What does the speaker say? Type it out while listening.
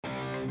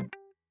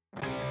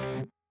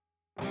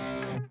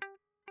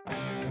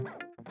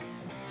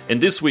In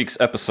this week's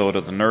episode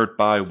of the Nerd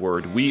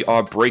Byword, we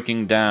are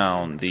breaking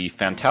down the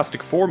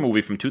Fantastic Four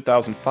movie from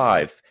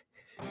 2005.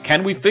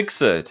 Can we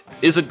fix it?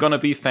 Is it gonna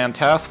be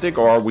fantastic,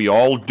 or are we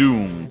all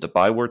doomed? The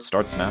Byword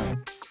starts now.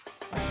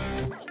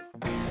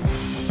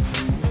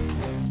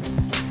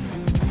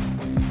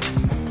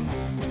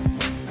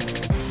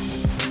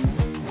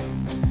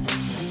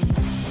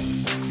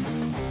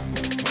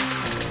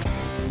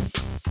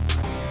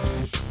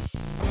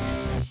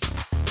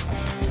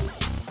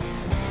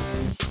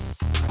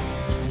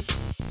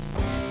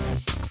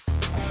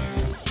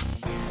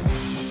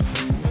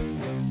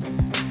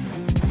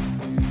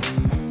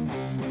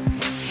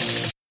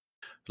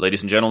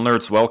 Ladies and gentlemen,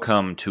 nerds,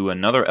 welcome to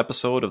another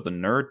episode of the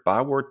Nerd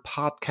Byword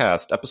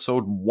podcast,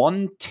 episode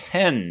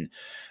 110.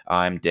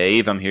 I'm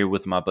Dave, I'm here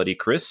with my buddy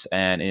Chris,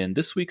 and in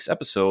this week's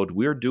episode,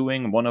 we're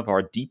doing one of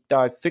our deep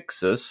dive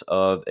fixes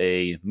of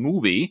a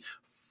movie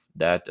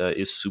that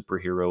is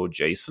superhero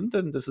adjacent,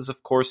 and this is,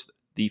 of course,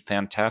 the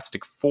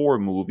Fantastic Four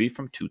movie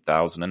from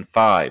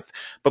 2005.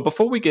 But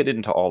before we get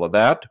into all of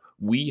that,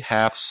 we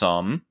have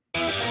some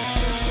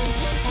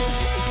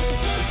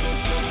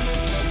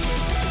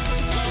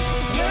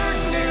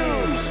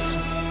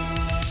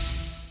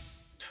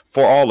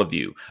for all of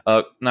you.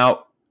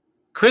 Now,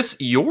 Chris,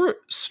 your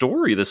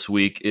story this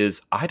week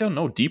is, I don't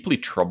know, deeply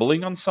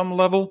troubling on some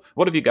level.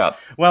 What have you got?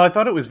 Well, I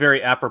thought it was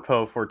very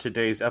apropos for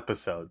today's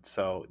episode,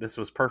 so this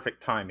was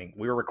perfect timing.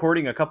 We were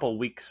recording a couple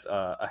weeks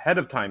ahead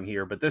of time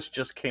here, but this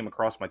just came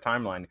across my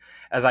timeline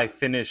as I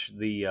finished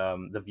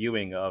the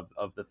viewing of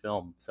the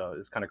film, so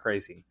it's kind of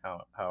crazy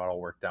how it all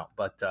worked out.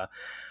 But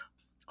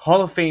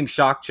Hall of Fame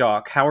shock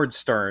jock Howard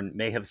Stern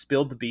may have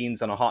spilled the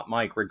beans on a hot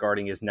mic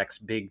regarding his next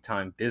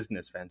big-time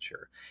business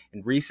venture.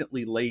 In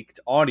recently leaked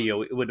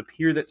audio, it would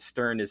appear that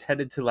Stern is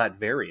headed to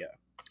Latveria.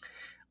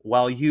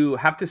 While you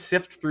have to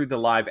sift through the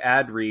live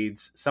ad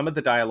reads, some of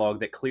the dialogue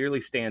that clearly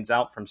stands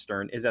out from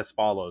Stern is as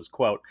follows,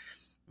 quote,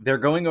 "They're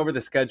going over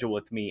the schedule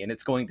with me, and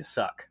it's going to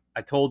suck.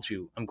 I told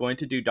you, I'm going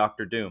to do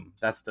Dr. Doom.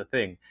 That's the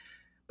thing.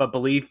 But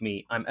believe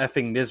me, I'm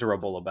effing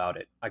miserable about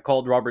it. I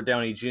called Robert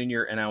Downey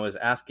Jr. and I was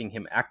asking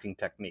him acting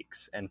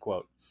techniques," end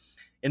quote.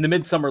 In the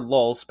midsummer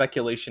lull,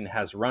 speculation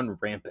has run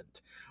rampant.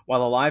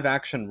 While a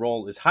live-action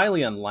role is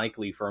highly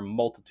unlikely for a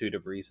multitude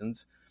of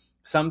reasons,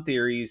 some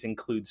theories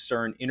include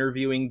Stern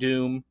interviewing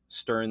Doom,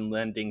 Stern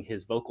lending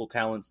his vocal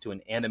talents to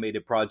an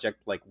animated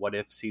project like What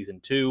If Season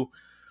 2,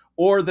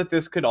 or that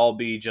this could all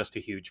be just a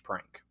huge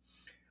prank.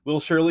 We'll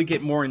surely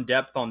get more in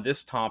depth on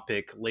this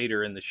topic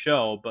later in the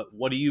show, but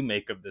what do you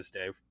make of this,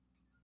 Dave?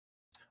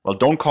 Well,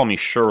 don't call me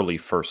Shirley,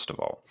 first of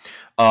all.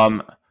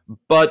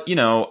 But, you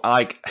know,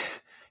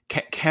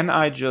 can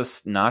I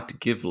just not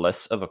give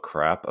less of a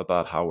crap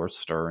about Howard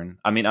Stern?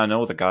 I mean, I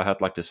know the guy had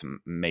like this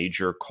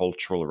major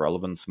cultural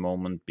relevance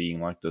moment,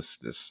 being like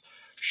this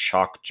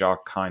shock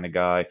jock kind of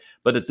guy.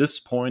 But at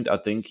this point, I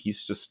think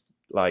he's just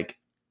like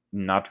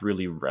not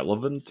really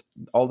relevant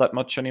all that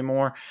much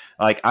anymore.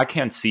 Like, I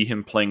can't see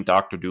him playing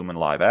Doctor Doom in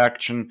live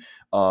action.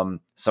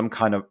 Some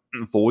kind of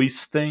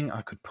voice thing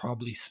I could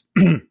probably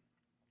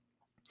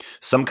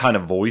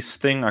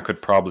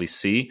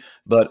see,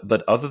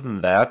 but other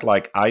than that,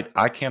 like,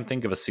 I can't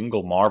think of a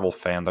single Marvel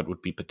fan that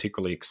would be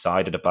particularly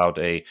excited about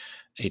a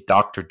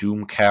Doctor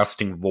Doom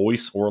casting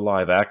voice or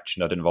live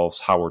action that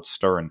involves Howard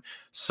Stern.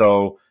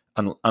 So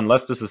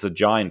unless this is a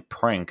giant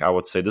prank, I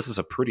would say this is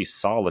a pretty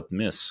solid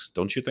miss.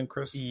 Don't you think,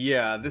 Chris?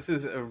 Yeah, this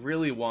is a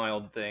really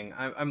wild thing.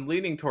 I'm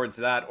leaning towards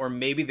that, or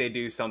maybe they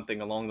do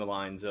something along the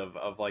lines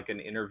of like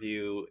an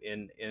interview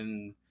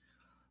in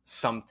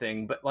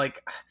something. But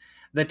like,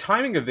 the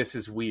timing of this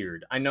is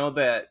weird. I know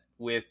that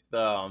with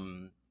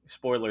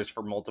spoilers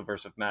for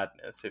Multiverse of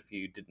Madness, if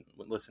you didn't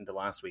listen to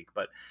last week,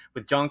 but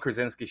with John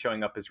Krasinski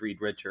showing up as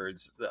Reed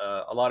Richards,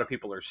 a lot of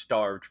people are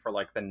starved for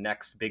like the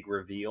next big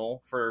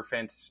reveal for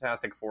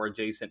Fantastic Four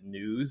adjacent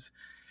news,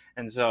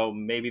 and so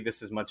maybe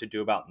this is much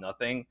ado about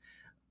nothing.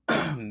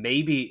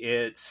 Maybe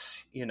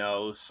it's, you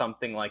know,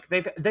 something like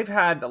they've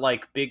had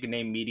like big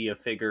name media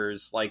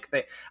figures, like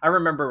I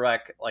remember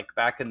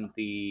back in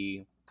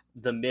the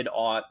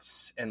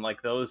mid-aughts and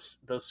like those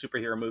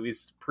superhero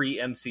movies,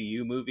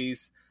 pre-MCU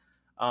movies,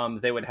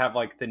 they would have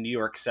like the New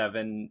York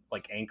 7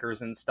 like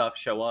anchors and stuff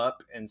show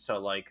up, and so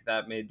like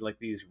that made like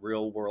these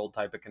real world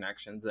type of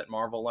connections that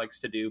Marvel likes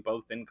to do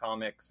both in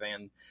comics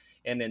and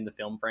in the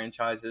film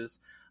franchises.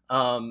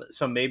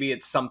 So maybe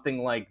it's something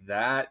like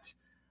that,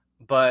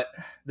 but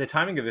the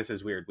timing of this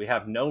is weird. We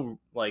have no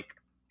like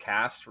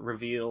cast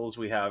reveals.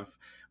 We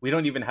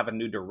don't even have a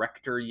new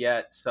director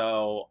yet,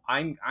 so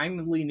I'm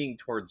leaning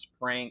towards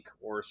prank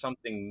or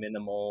something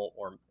minimal,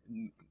 or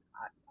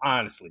I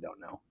honestly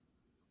don't know.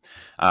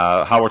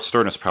 Howard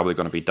Stern is probably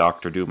going to be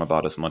Doctor Doom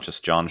about as much as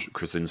John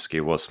Krasinski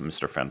was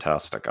Mr.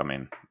 Fantastic. I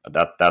mean,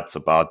 that's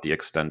about the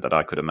extent that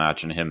I could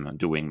imagine him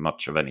doing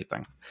much of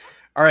anything.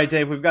 All right,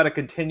 Dave, we've got a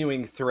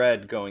continuing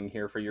thread going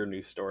here for your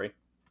news story.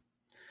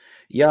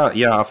 Yeah,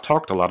 I've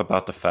talked a lot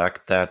about the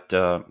fact that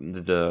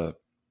the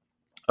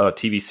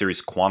TV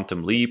series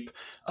Quantum Leap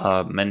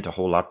meant a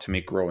whole lot to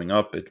me growing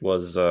up. It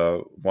was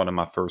one of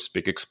my first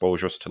big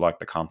exposures to like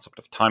the concept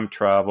of time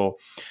travel,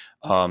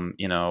 and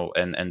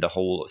the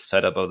whole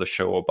setup of the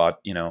show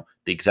about, the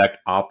exact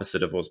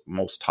opposite of what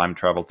most time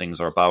travel things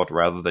are about,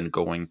 rather than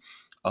going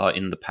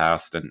in the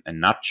past and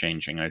not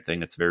changing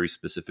anything. It's very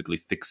specifically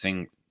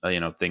fixing,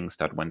 things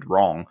that went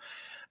wrong.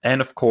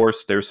 And of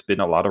course, there's been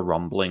a lot of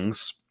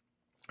rumblings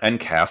and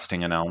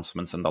casting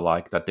announcements and the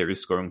like that there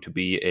is going to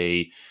be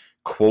a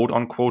quote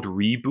unquote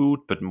reboot,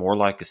 but more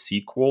like a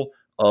sequel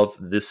of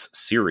this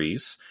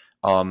series.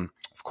 Of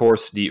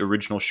course, the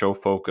original show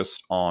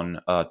focused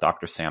on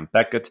Dr. Sam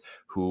Beckett,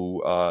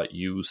 who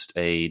used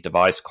a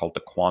device called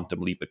the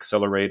Quantum Leap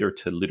Accelerator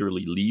to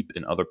literally leap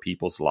in other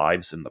people's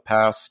lives in the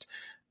past.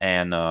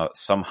 And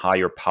some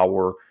higher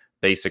power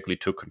basically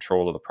took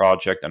control of the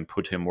project and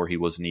put him where he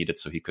was needed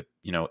so he could,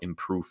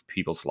 improve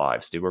people's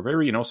lives. They were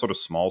very, sort of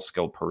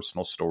small-scale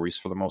personal stories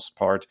for the most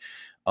part.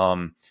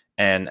 And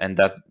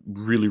that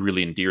really,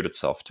 really endeared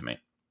itself to me.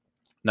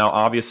 Now,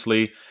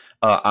 obviously,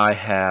 I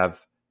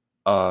have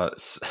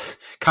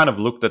kind of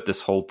looked at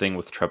this whole thing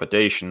with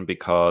trepidation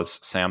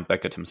because Sam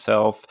Beckett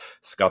himself,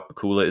 Scott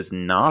Bakula, is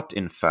not,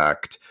 in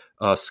fact,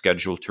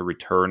 scheduled to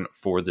return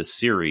for this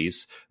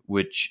series,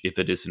 which, if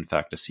it is in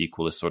fact a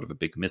sequel, is sort of a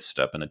big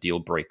misstep and a deal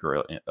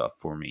breaker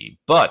for me.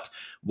 But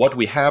what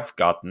we have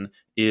gotten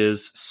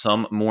is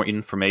some more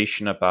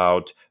information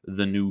about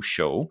the new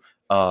show.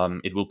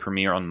 It will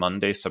premiere on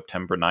Monday,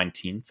 September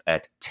 19th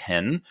at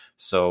 10.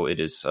 So it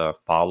is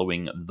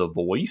following The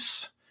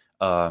Voice,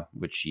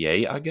 which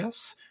yay, I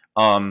guess.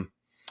 And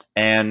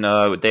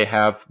they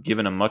have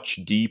given a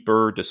much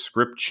deeper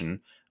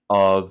description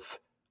of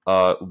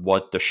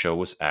what the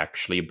show is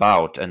actually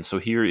about. And so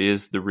here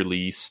is the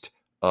released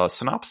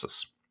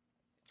synopsis.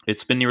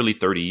 It's been nearly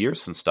 30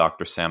 years since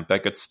Dr. Sam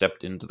Beckett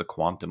stepped into the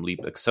Quantum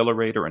Leap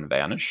Accelerator and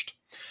vanished.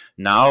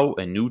 Now,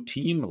 a new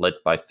team, led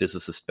by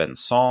physicist Ben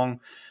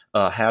Song,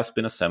 has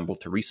been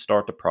assembled to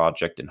restart the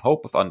project in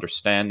hope of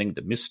understanding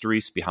the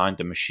mysteries behind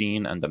the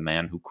machine and the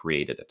man who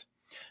created it.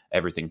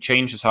 Everything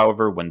changes,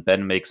 however, when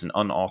Ben makes an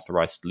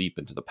unauthorized leap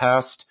into the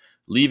past,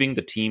 leaving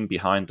the team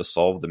behind to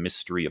solve the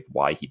mystery of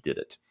why he did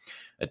it.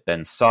 At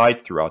Ben's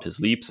side throughout his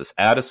leaps is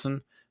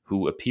Addison,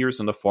 who appears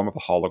in the form of a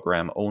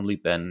hologram only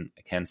Ben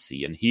can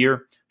see and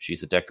hear.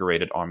 She's a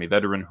decorated Army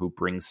veteran who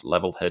brings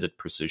level-headed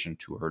precision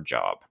to her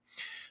job.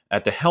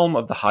 At the helm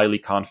of the highly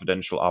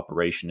confidential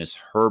operation is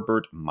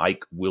Herbert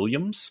Mike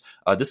Williams.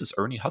 This is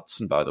Ernie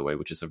Hudson, by the way,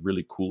 which is a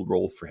really cool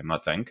role for him, I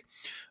think.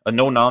 A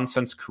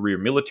no-nonsense career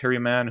military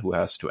man who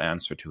has to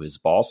answer to his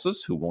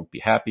bosses, who won't be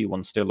happy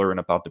once they learn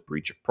about the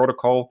breach of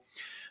protocol.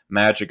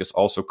 Magic is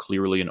also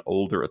clearly an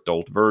older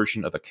adult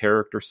version of a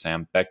character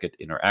Sam Beckett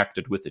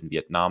interacted with in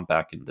Vietnam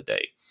back in the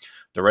day.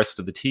 The rest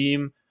of the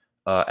team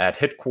at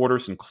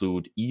headquarters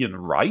include Ian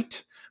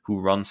Wright, who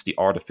runs the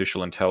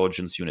artificial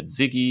intelligence unit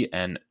Ziggy,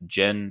 and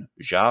Jen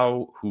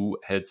Zhao, who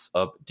heads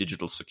up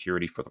digital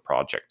security for the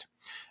project.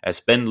 As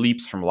Ben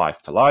leaps from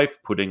life to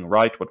life, putting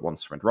right what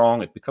once went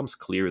wrong, it becomes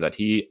clear that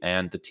he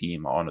and the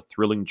team are on a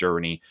thrilling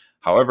journey.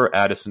 However,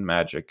 Addison,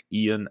 Magic,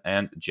 Ian,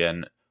 and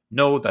Jen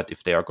know that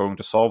if they are going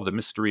to solve the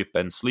mystery of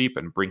Ben's sleep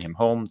and bring him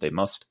home, they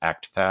must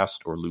act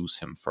fast or lose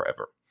him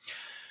forever.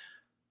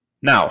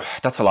 Now,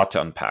 that's a lot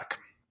to unpack.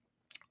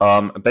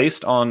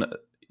 Based on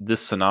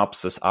this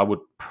synopsis, I would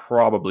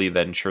probably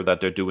venture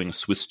that they're doing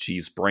Swiss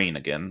Cheese Brain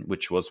again,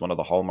 which was one of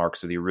the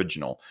hallmarks of the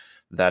original.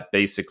 That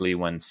basically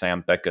when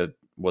Sam Beckett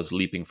was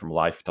leaping from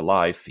life to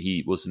life,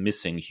 he was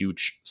missing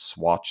huge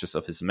swatches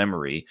of his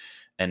memory,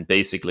 and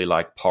basically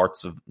like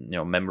parts of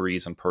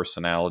memories and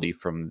personality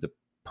from the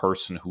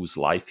person whose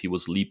life he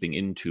was leaping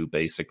into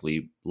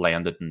basically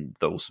landed in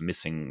those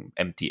missing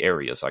empty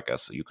areas, I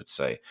guess you could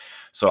say.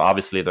 So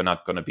obviously they're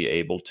not going to be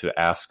able to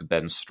ask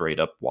Ben straight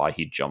up why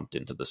he jumped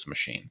into this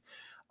machine.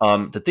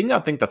 The thing I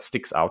think that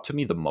sticks out to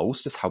me the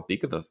most is how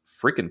big of a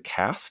freaking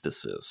cast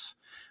this is.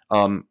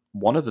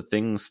 One of the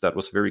things that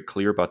was very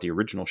clear about the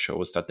original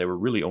show is that there were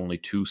really only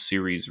two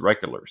series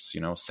regulars,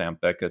 Sam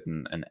Beckett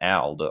and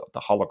Al, the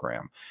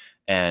hologram.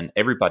 And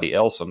everybody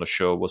else on the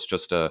show was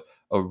just a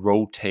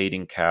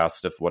rotating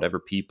cast of whatever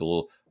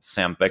people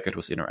Sam Beckett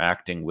was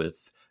interacting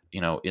with,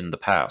 in the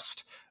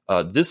past.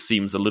 This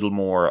seems a little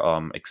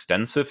more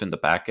extensive in the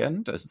back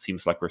end, as it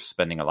seems like we're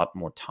spending a lot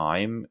more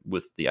time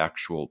with the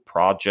actual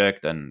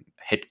project and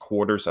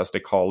headquarters, as they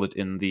call it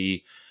in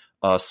the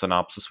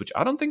synopsis, which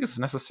I don't think is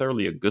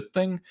necessarily a good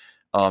thing.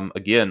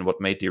 Again, what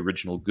made the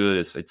original good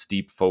is its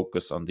deep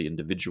focus on the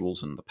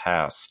individuals in the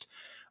past.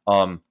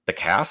 The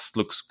cast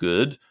looks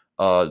good.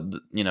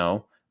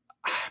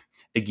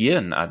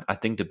 Again, I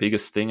think the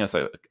biggest thing as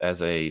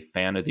a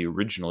fan of the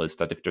original is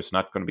that if there's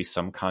not going to be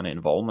some kind of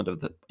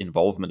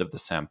involvement of the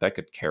Sam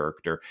Beckett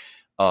character,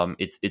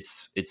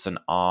 it's an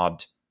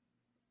odd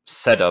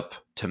setup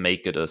to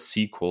make it a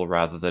sequel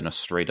rather than a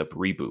straight up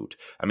reboot.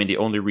 I mean, the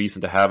only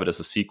reason to have it as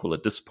a sequel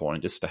at this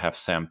point is to have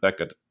Sam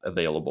Beckett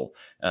available.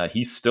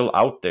 He's still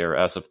out there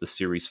as of the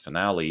series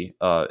finale.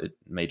 It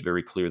made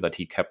very clear that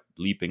he kept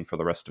leaping for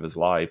the rest of his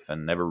life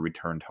and never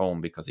returned home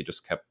because he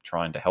just kept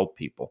trying to help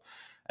people.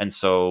 And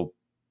so,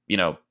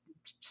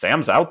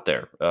 Sam's out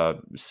there.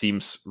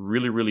 Seems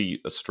really, really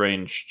a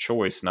strange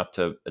choice not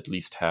to at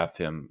least have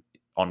him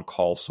on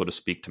call, so to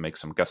speak, to make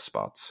some guest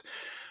spots.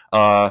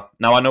 Now,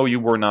 I know you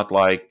were not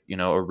like,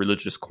 a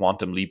religious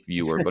Quantum Leap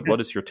viewer, but what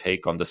is your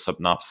take on the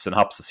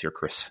synopsis here,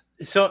 Chris?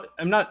 So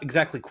I'm not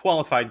exactly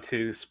qualified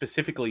to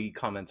specifically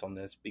comment on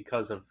this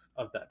because of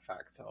that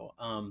fact. So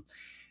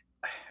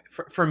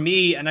for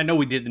me, and I know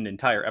we did an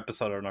entire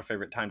episode on our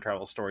favorite time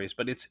travel stories,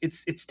 but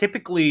it's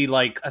typically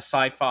like a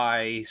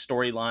sci-fi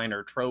storyline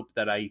or trope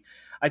that I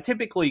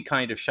typically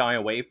kind of shy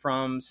away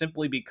from,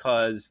 simply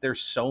because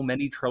there's so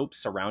many tropes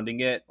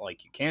surrounding it.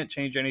 Like, you can't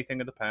change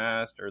anything of the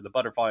past, or the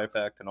butterfly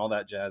effect and all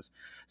that jazz.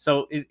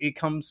 So it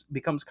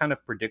becomes kind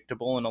of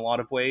predictable in a lot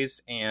of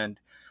ways, and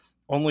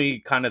only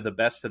kind of the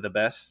best of the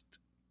best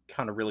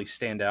kind of really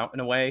stand out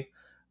in a way.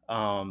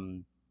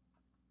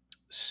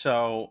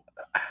 So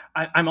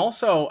I'm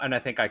also, and I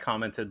think I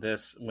commented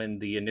this when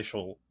the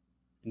initial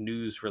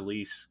news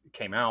release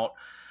came out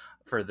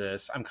for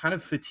this, I'm kind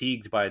of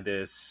fatigued by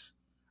this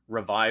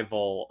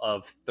revival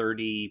of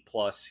 30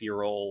 plus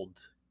year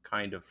old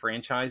kind of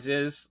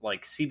franchises.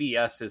 Like,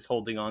 CBS is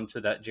holding on to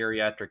that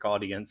geriatric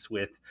audience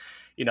with,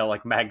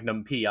 like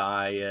Magnum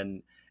PI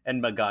and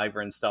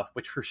MacGyver and stuff,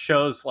 which were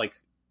shows like,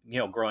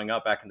 growing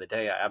up back in the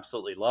day, I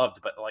absolutely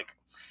loved, but like,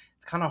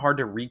 it's kind of hard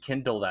to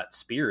rekindle that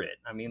spirit.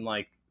 I mean,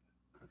 like,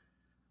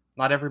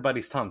 not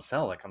everybody's Tom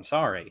Selleck. I'm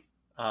sorry.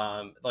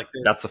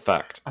 That's a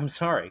fact. I'm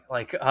sorry.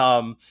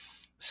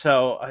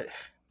 So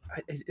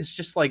it's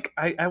just like,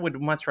 I would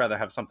much rather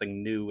have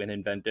something new and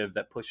inventive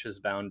that pushes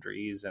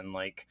boundaries and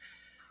like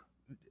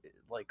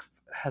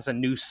has a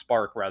new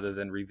spark rather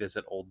than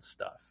revisit old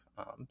stuff.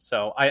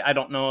 So I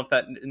don't know if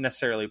that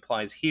necessarily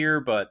applies here,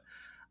 but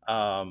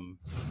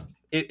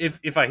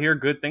if I hear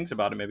good things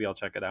about it, maybe I'll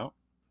check it out.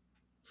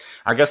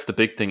 I guess the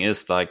big thing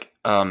is like,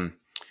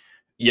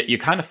 you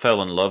kind of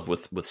fell in love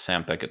with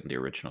Sam Beckett in the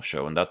original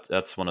show, and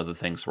that's one of the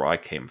things where I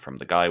came from.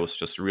 The guy was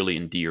just really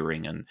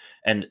endearing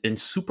and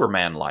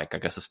Superman-like, I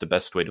guess is the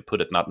best way to put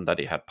it. Not in that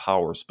he had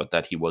powers, but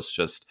that he was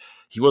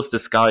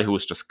this guy who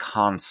was just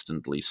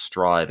constantly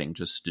striving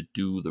just to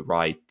do the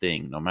right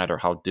thing, no matter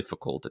how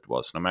difficult it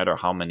was, no matter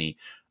how many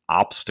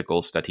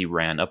obstacles that he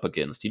ran up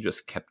against. He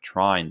just kept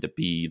trying to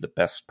be the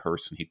best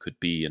person he could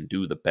be and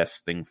do the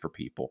best thing for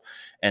people.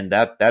 And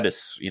that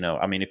is,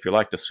 I mean, if you're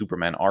like the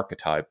Superman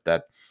archetype,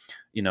 that,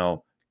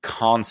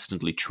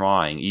 constantly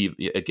trying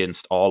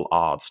against all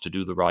odds to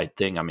do the right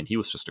thing. I mean, he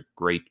was just a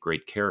great,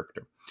 great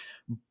character.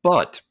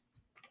 But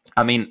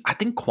I mean, I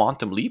think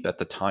Quantum Leap at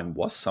the time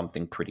was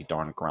something pretty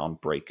darn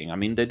groundbreaking. I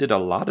mean, they did a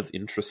lot of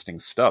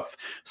interesting stuff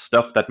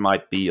that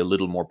might be a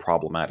little more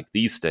problematic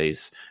these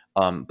days,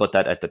 but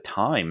that at the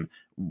time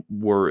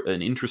were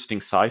an interesting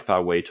sci-fi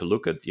way to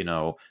look at,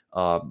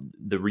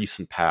 the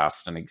recent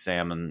past and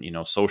examine,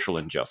 social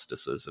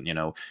injustices.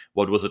 And,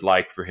 what was it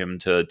like for him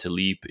to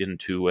leap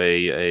into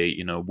a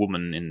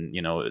woman in,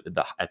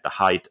 at the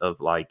height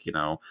of like,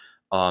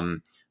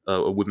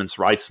 a women's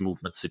rights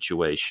movement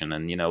situation,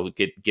 and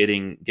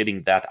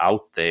getting that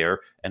out there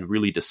and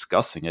really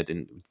discussing it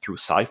through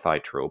sci-fi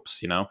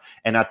tropes,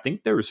 and I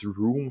think there is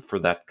room for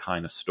that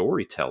kind of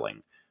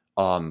storytelling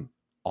on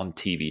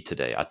TV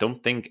today. I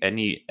don't think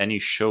any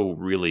show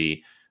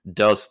really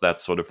does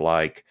that, sort of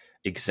like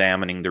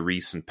examining the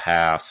recent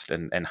past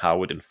and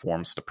how it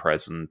informs the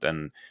present,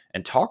 and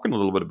talking a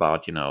little bit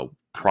about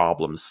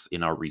problems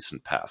in our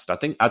recent past. I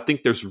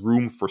think there's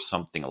room for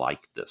something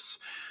like this.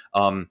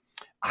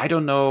 I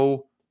don't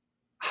know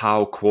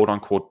how quote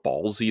unquote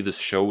ballsy this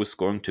show is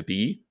going to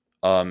be.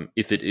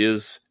 If it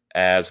is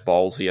as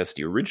ballsy as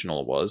the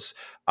original was,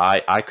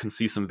 I can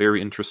see some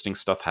very interesting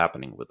stuff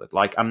happening with it.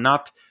 Like, I'm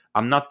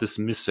not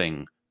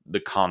dismissing the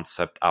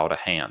concept out of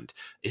hand.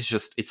 It's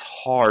just, it's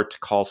hard to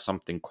call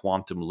something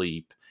Quantum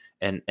Leap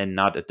and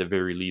not at the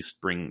very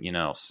least bring,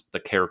 the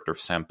character of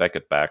Sam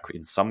Beckett back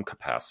in some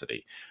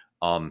capacity.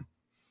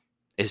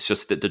 It's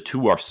just that the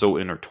two are so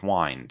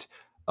intertwined.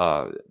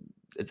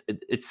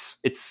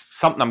 It's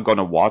something I'm going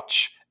to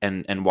watch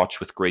and watch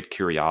with great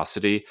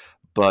curiosity,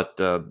 but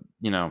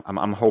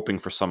I'm hoping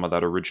for some of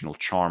that original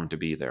charm to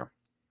be there.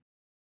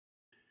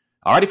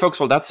 Alrighty, folks.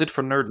 Well, that's it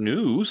for Nerd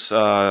News.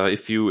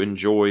 If you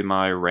enjoy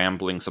my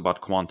ramblings about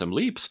Quantum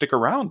Leap, stick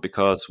around,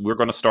 because we're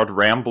going to start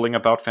rambling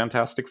about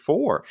Fantastic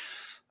Four,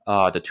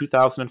 the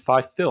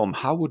 2005 film.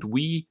 How would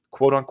we,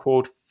 quote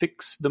unquote,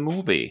 fix the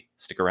movie?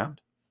 Stick around.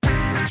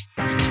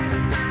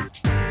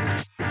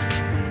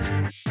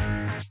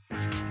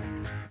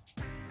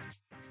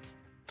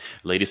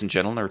 Ladies and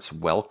gentlemen,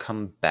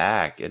 welcome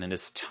back, and it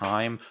is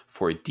time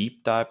for a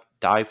deep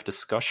dive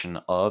discussion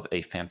of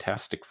a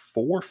Fantastic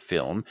Four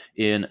film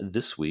in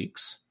this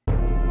week's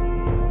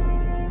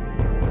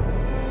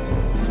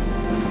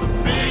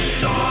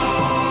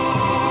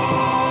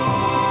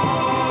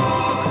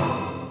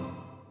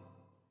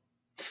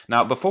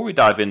Now, before we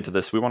dive into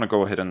this, we want to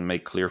go ahead and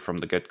make clear from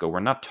the get-go, we're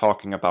not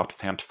talking about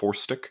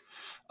Fant4stic.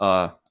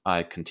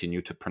 I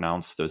continue to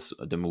pronounce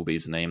the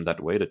movie's name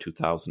that way, the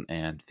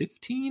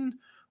 2015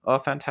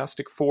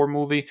 Fantastic Four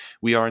movie.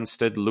 We are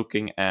instead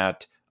looking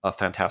at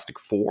Fantastic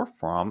Four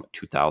from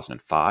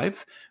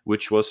 2005,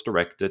 which was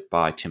directed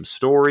by Tim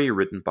Story,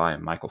 written by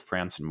Michael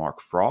France and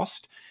Mark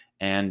Frost,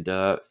 and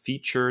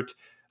featured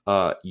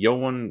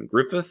Ioan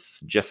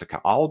Gruffudd, Jessica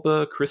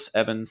Alba, Chris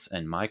Evans,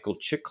 and Michael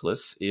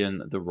Chiklis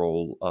in the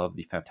role of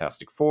the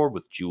Fantastic Four,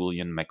 with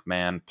Julian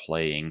McMahon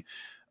playing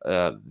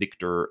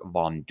Victor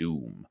Von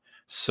Doom.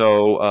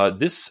 So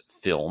this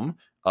film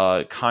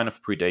kind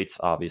of predates,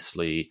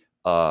 obviously,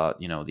 the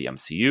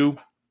MCU.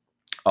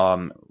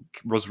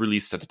 Was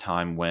released at a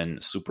time when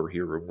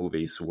superhero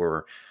movies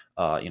were,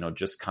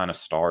 just kind of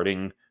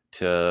starting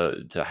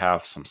to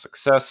have some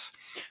success.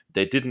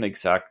 They didn't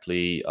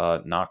exactly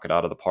knock it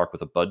out of the park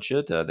with a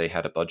budget. They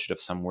had a budget of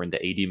somewhere in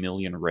the 80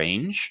 million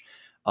range,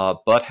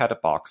 but had a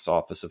box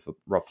office of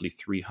roughly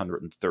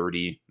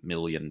 $330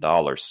 million.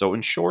 So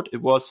in short,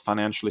 it was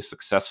financially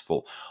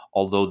successful.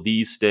 Although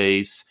these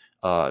days,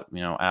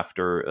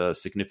 after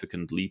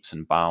significant leaps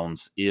and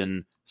bounds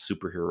in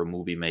superhero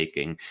movie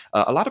making,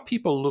 a lot of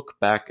people look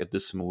back at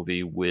this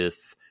movie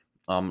with,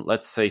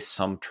 let's say,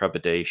 some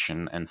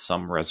trepidation and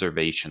some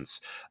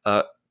reservations.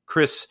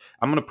 Chris,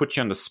 I'm going to put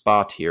you on the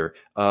spot here.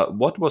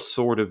 What was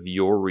sort of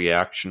your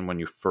reaction when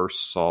you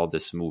first saw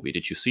this movie?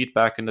 Did you see it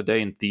back in the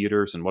day in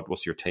theaters, and what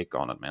was your take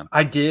on it, man?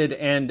 I did,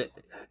 and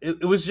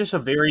it was just a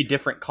very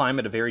different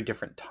climate, a very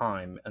different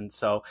time. And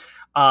so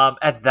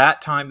at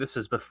that time, this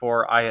is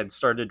before I had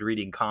started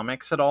reading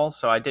comics at all,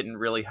 so I didn't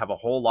really have a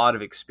whole lot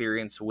of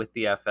experience with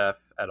the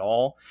FF at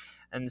all.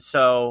 And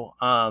so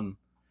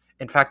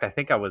in fact, I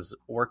think I was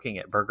working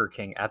at Burger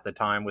King at the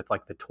time with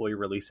like the toy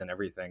release and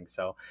everything.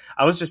 So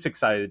I was just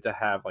excited to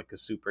have like a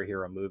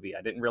superhero movie.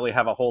 I didn't really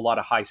have a whole lot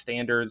of high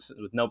standards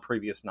with no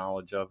previous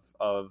knowledge of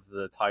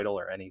the title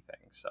or anything.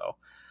 So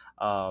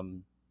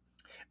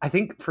I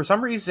think for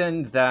some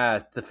reason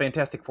that the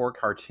Fantastic Four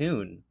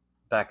cartoon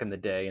back in the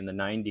day in the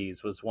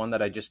 90s was one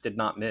that I just did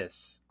not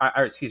miss.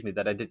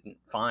 That I didn't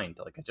find.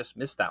 Like I just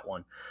missed that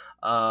one.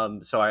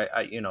 So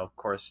I of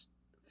course,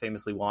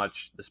 famously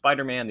watched the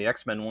Spider-Man, the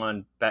X-Men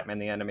one, Batman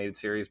the Animated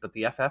Series, but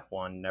the FF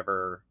one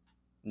never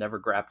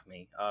grabbed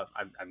me.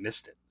 I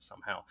missed it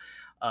somehow.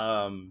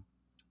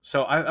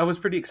 So I was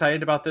pretty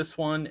excited about this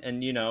one,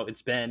 and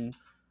it's been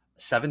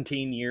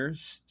 17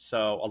 years,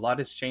 so a lot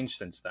has changed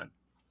since then.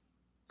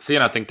 See,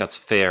 and I think that's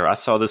fair. I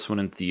saw this one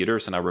in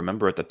theaters, and I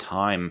remember at the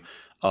time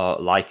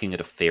liking it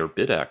a fair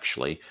bit,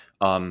 actually.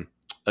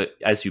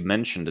 As you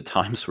mentioned, the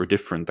times were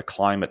different. The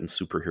climate in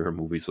superhero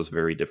movies was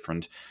very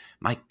different.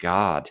 My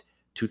God,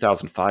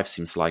 2005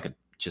 seems like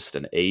just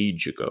an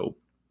age ago.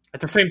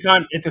 At the same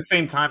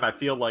time, I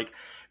feel like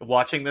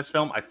watching this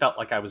film, I felt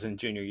like I was in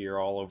junior year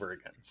all over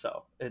again.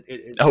 So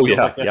it Oh feels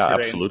yeah, like yeah, yesterday in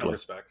absolutely. some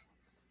respects.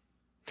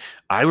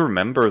 I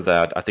remember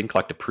that, I think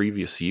like the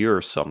previous year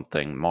or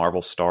something,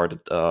 Marvel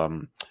started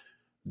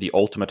the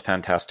Ultimate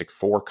Fantastic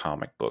Four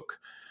comic book.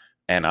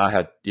 And I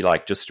had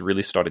just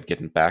really started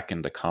getting back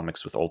into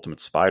comics with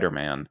Ultimate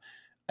Spider-Man.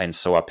 And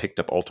so I picked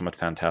up Ultimate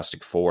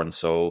Fantastic Four. And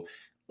so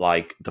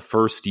like the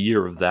first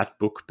year of that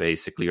book,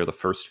 basically, or the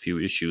first few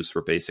issues,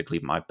 were basically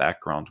my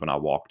background when I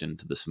walked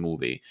into this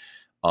movie.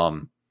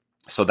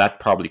 So that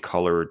probably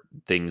colored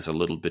things a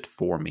little bit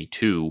for me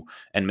too,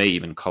 and may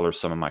even color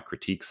some of my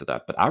critiques of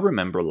that. But I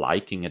remember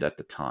liking it at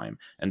the time.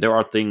 And there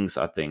are things,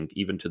 I think,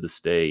 even to this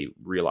day,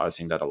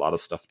 realizing that a lot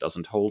of stuff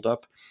doesn't hold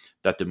up,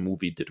 that the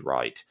movie did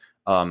right.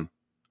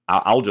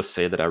 I'll just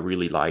say that I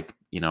really like,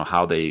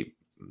 how they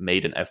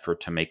made an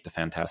effort to make the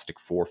Fantastic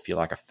Four feel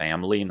like a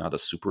family, not a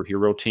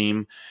superhero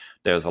team.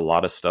 There's a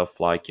lot of stuff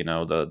like,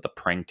 the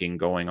pranking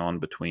going on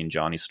between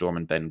Johnny Storm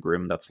and Ben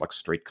Grimm. That's like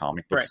straight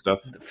comic book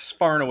stuff. It's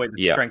far and away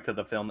the strength of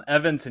the film.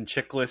 Evans and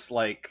Chiklis,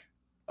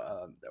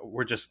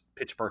 were just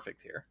pitch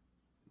perfect here.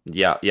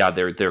 Yeah,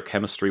 their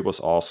chemistry was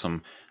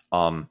awesome.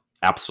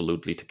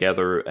 Absolutely,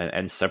 together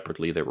and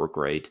separately, they were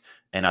great.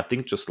 And I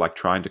think just like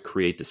trying to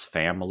create this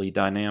family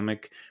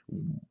dynamic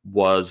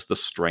was the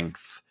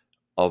strength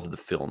of the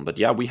film. But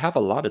yeah, we have a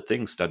lot of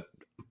things that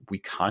we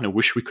kind of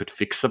wish we could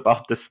fix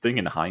about this thing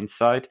in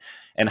hindsight.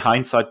 And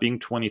hindsight being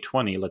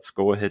 2020, let's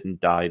go ahead and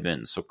dive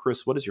in. So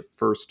Chris, what is your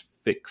first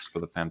fix for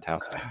the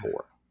Fantastic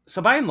Four?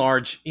 So by and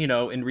large,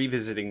 in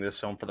revisiting this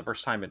film for the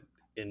first time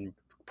in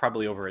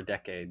probably over a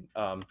decade,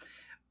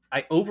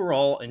 I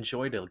overall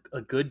enjoyed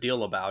a good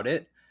deal about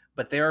it,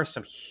 but there are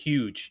some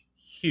huge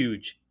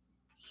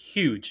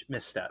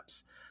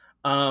missteps.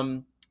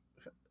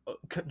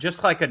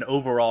 Just like an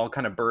overall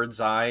kind of bird's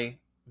eye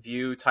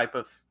view type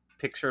of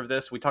picture of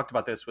this. We talked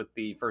about this with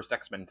the first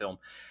X-Men film.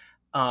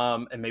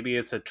 And maybe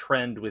it's a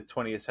trend with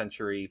 20th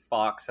Century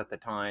Fox at the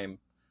time.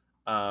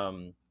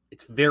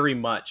 It's very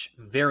much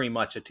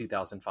a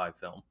 2005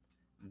 film.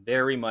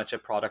 Very much a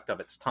product of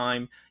its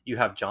time. You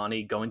have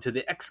Johnny going to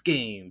the X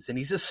Games, and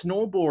he's a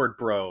snowboard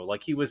bro.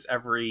 Like he was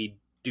every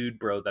dude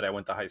bro that I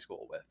went to high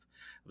school with.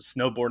 It was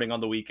snowboarding on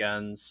the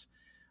weekends.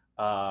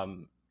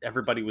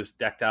 Everybody was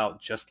decked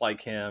out just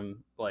like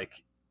him,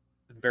 like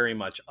very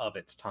much of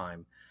its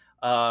time.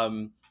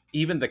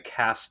 Even the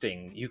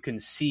casting, you can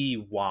see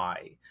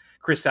why.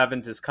 Chris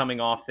Evans is coming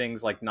off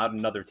things like Not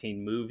Another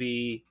Teen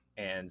Movie,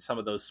 and some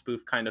of those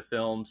spoof kind of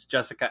films.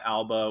 Jessica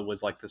Alba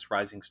was like this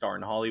rising star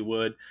in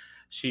Hollywood.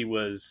 She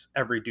was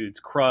every dude's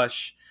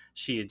crush.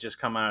 She had just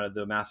come out of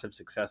the massive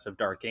success of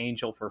Dark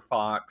Angel for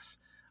Fox.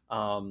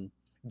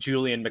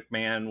 Julian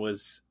McMahon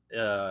was,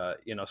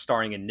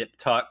 starring in Nip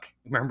Tuck.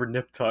 Remember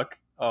Nip Tuck?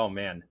 Oh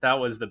man, that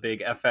was the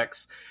big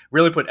FX.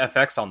 Really put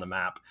FX on the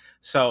map.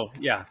 So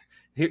yeah,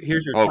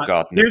 here's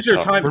your here's your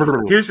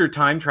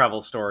time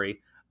travel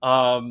story.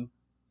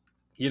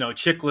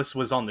 Chickless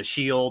was on The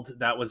Shield.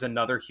 That was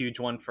another huge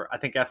one for, I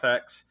think,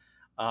 FX.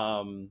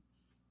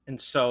 And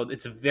so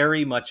it's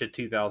very much a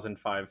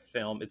 2005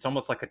 film. It's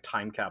almost like a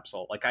time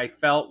capsule. Like, I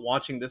felt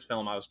watching this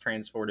film, I was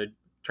transported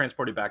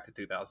back to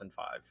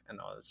 2005.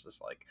 And I was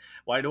just like,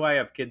 why do I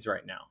have kids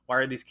right now? Why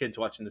are these kids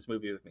watching this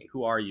movie with me?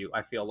 Who are you?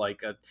 I feel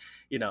like a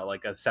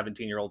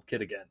 17-year-old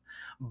kid again.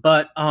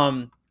 But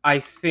I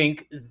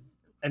think,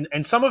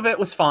 and some of it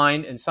was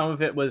fine, and some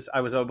of it was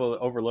I was able to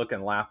overlook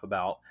and laugh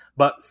about.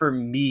 But for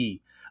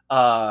me,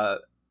 the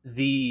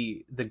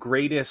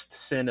greatest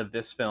sin of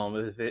this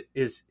film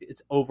is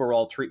its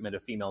overall treatment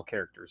of female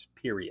characters,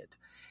 period.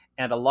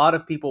 And a lot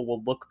of people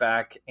will look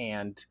back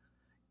and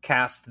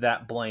cast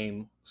that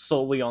blame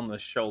solely on the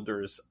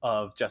shoulders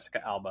of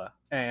Jessica Alba.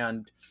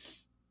 And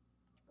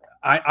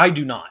I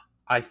do not.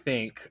 I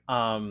think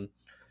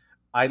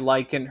I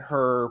liken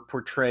her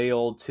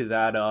portrayal to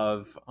that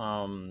of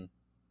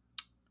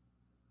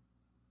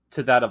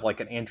like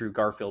an Andrew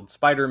Garfield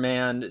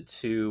Spider-Man,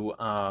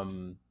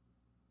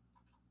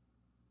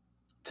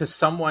 to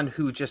someone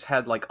who just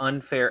had like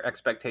unfair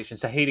expectations,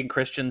 to Hayden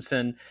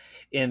Christensen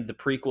in the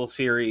prequel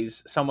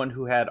series, someone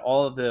who had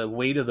all of the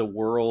weight of the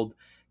world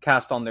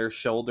cast on their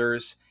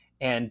shoulders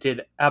and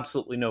did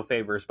absolutely no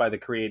favors by the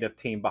creative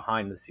team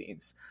behind the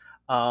scenes.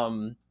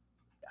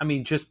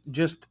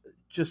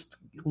 Just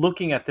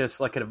looking at this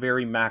like at a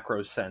very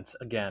macro sense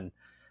again,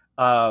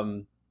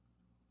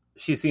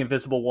 she's the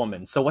Invisible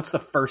Woman. So what's the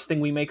first thing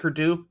we make her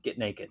do? Get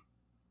naked.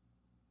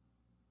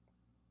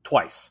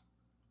 Twice.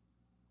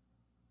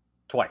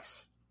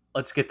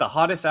 Let's get the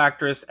hottest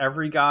actress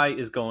every guy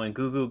is going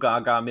goo goo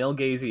gaga male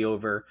gazy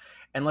over,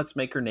 and let's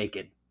make her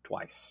naked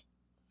twice.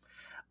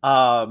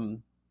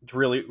 It's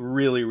really,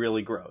 really,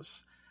 really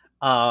gross.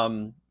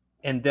 And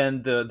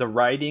then the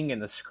writing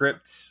and the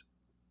script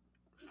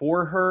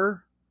for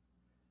her,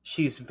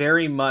 she's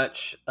very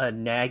much a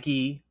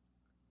naggy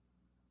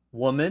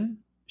woman.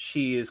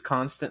 She is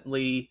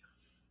constantly,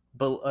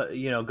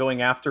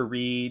 going after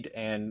Reed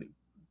and,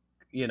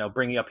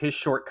 bringing up his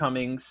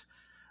shortcomings.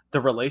 The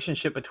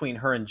relationship between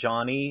her and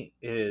Johnny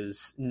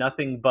is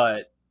nothing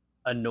but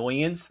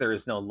annoyance. There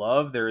is no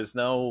love. There is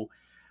no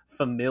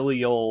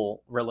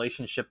familial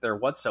relationship there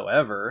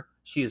whatsoever.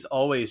 She is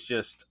always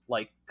just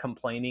like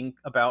complaining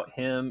about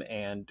him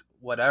and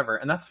whatever.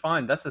 And that's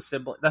fine. That's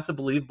a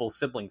believable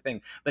sibling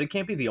thing, but it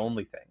can't be the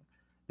only thing.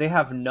 They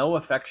have no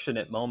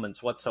affectionate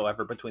moments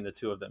whatsoever between the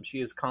two of them. She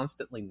is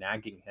constantly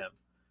nagging him.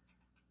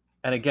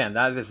 And again,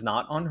 that is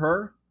not on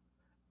her.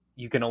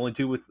 You can only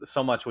do with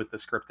so much with the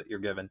script that you're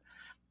given.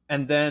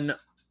 And then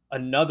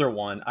another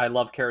one, I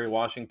love Kerry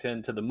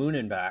Washington, To the Moon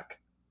and Back.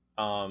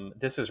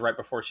 This is right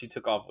before she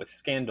took off with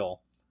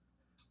Scandal.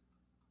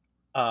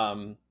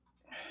 One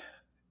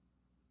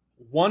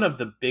of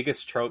the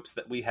biggest tropes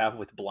that we have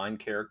with blind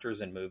characters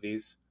in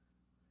movies.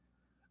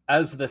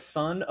 As the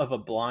son of a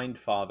blind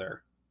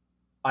father,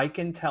 I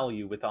can tell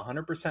you with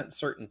 100%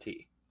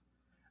 certainty,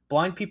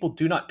 blind people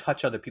do not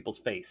touch other people's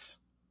face.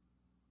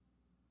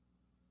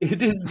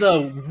 It is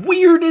the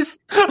weirdest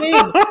thing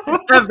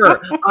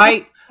ever.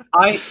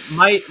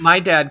 My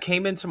dad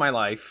came into my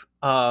life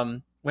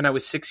when I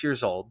was 6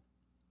 years old.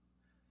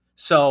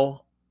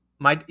 So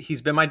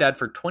he's been my dad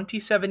for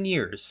 27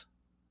 years.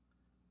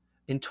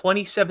 In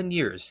 27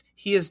 years,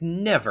 he has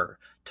never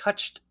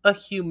touched a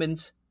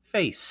human's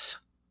face.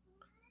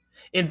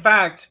 In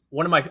fact,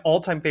 one of my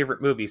all-time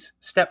favorite movies,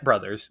 Step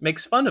Brothers,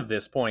 makes fun of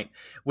this point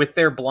with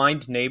their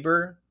blind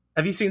neighbor.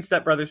 Have you seen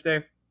Step Brothers,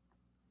 Dave?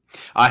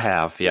 I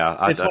have,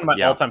 yeah. It's one of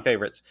my all-time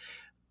favorites.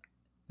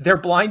 Their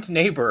blind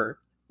neighbor,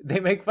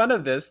 they make fun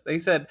of this. They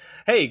said,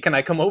 "Hey, can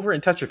I come over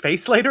and touch your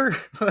face later?"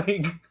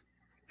 Like,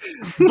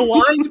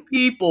 blind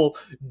people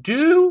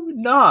do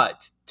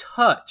not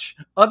touch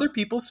other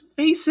people's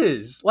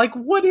faces. Like,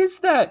 what is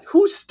that?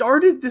 Who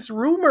started this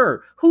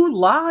rumor? Who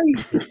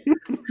lied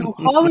to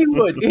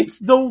Hollywood? It's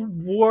the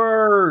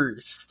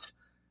worst.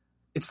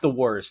 It's the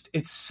worst.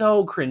 It's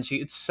so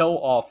cringy. It's so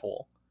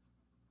awful.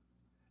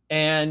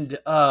 And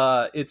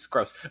it's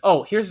gross.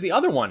 Oh, here's the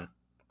other one.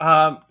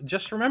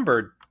 Just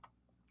remembered,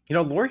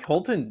 Laurie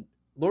Holden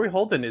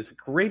is a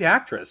great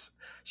actress.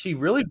 She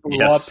really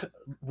blew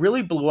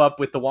up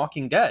with The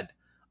Walking Dead.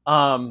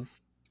 And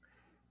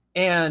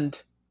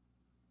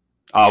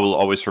I will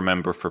always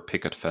remember for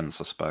Picket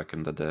Fences back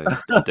in the day.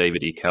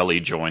 David E. Kelly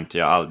joined.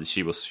 Yeah,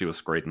 she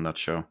was great in that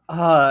show.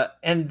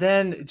 And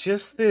then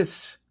just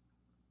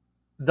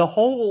the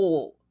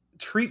whole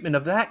treatment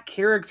of that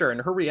character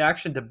and her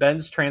reaction to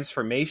Ben's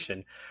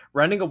transformation,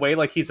 running away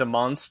like he's a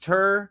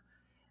monster,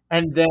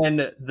 And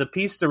then the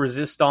piece de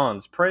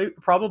resistance,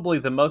 probably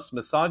the most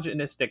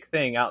misogynistic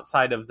thing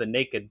outside of the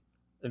naked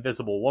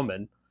invisible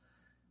woman,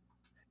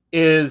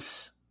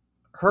 is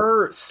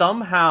her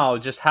somehow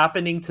just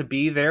happening to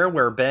be there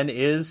where Ben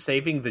is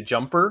saving the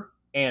jumper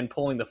and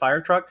pulling the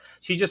fire truck.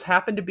 She just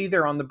happened to be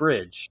there on the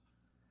bridge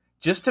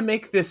just to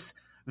make this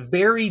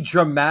very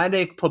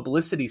dramatic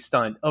publicity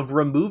stunt of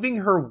removing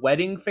her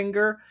wedding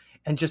finger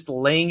and just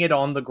laying it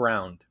on the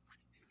ground.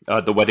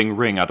 The wedding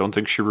ring. I don't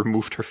think she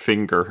removed her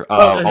finger,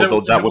 Oh,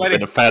 although that would have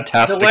been a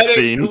fantastic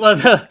scene.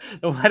 The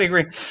wedding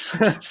ring.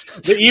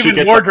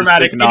 Even more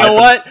dramatic. You know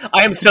what?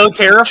 I am so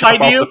terrified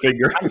of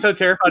you. I'm so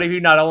terrified of you.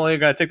 Not only am I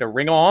going to take the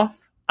ring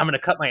off, I'm going to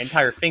cut my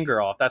entire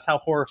finger off. That's how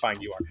horrifying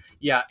you are.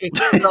 Yeah, it's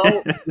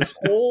so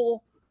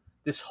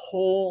this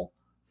whole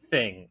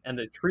thing and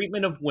the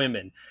treatment of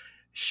women.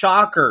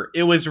 Shocker!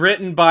 It was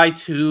written by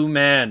two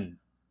men,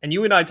 and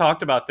you and I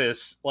talked about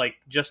this like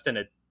just in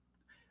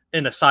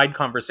a side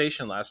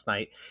conversation last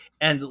night,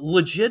 and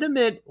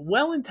legitimate,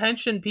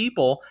 well-intentioned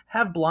people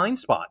have blind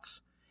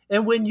spots.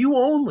 And when you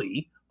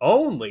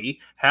only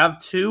have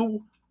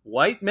two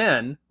white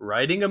men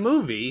writing a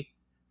movie,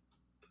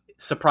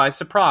 surprise,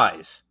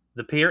 surprise,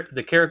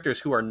 the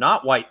characters who are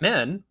not white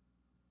men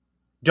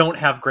don't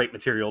have great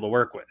material to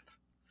work with.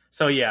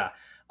 So yeah,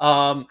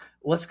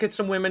 let's get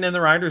some women in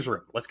the writer's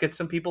room. Let's get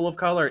some people of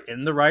color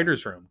in the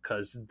writer's room,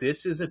 because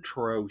this is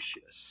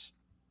atrocious.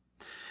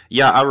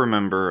 Yeah, I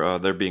remember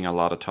there being a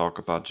lot of talk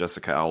about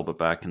Jessica Alba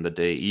back in the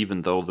day,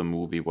 even though the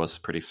movie was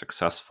pretty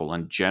successful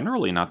and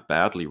generally not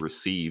badly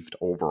received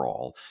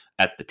overall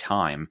at the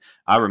time.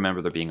 I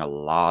remember there being a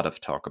lot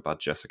of talk about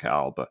Jessica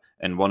Alba,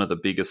 and one of the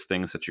biggest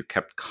things that you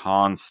kept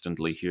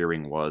constantly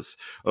hearing was,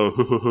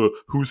 "Oh,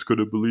 who's going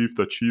to believe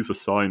that she's a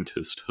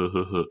scientist?"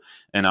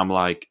 And I'm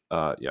like,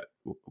 yeah,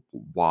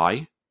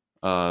 why?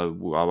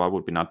 Why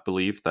would we not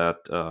believe that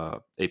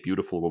a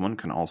beautiful woman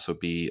can also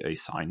be a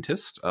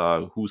scientist?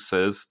 Who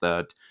says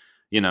that,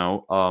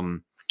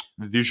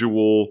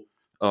 visual,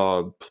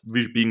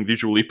 being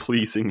visually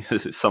pleasing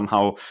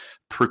somehow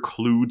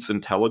precludes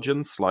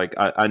intelligence? Like,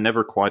 I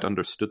never quite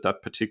understood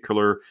that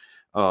particular,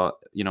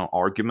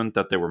 argument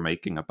that they were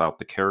making about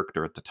the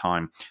character at the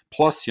time.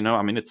 Plus,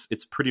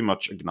 it's pretty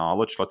much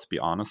acknowledged, let's be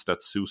honest,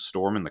 that Sue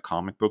Storm in the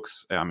comic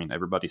books,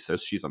 everybody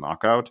says she's a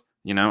knockout,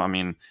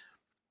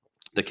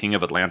 the King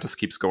of Atlantis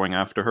keeps going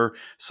after her.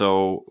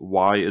 So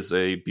why is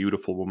a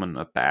beautiful woman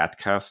a bad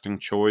casting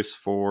choice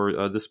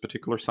for this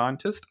particular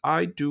scientist?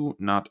 I do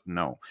not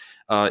know.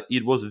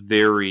 It was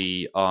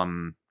very,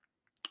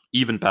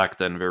 even back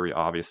then, very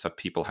obvious that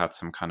people had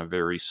some kind of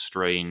very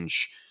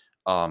strange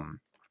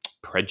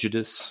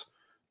prejudice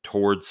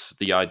towards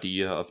the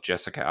idea of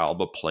Jessica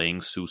Alba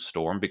playing Sue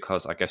Storm,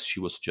 because I guess she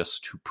was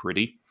just too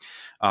pretty.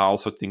 I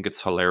also think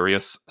it's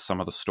hilarious, some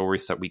of the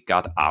stories that we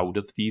got out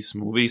of these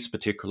movies,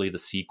 particularly the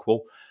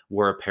sequel,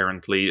 where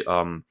apparently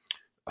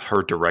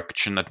her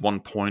direction at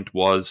one point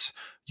was,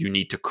 you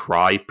need to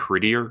cry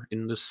prettier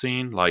in the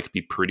scene, like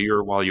be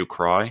prettier while you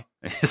cry.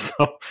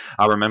 So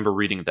I remember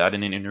reading that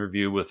in an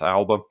interview with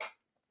Alba,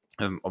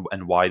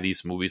 and why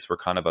these movies were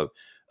kind of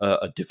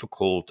a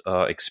difficult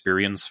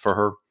experience for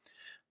her.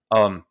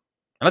 And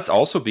let's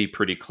also be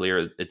pretty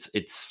clear.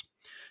 It's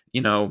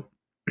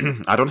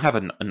I don't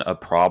have a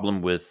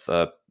problem with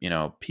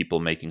people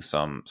making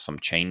some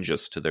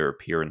changes to their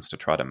appearance to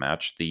try to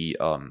match the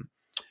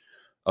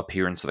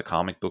appearance of the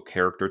comic book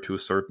character to a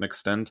certain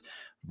extent,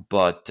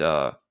 but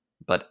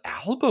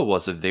Alba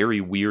was a very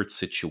weird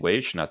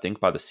situation. I think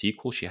by the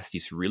sequel, she has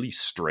these really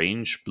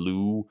strange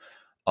blue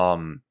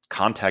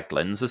contact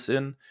lenses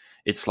in.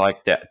 It's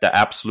like the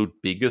absolute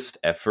biggest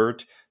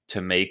effort to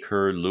make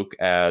her look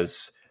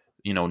as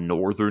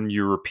Northern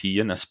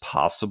European as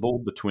possible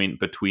between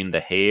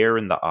the hair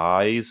and the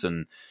eyes,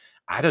 and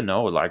I don't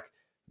know, like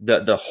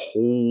the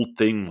whole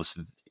thing was,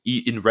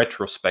 in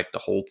retrospect, the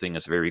whole thing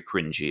is very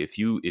cringy.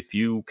 If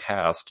you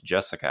cast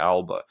Jessica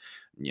Alba,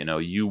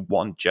 you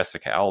want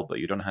Jessica Alba.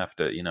 You don't have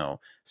to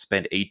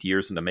spend 8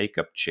 years in the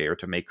makeup chair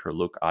to make her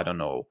look, I don't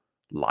know,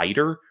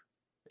 lighter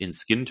in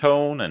skin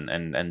tone,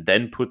 and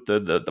then put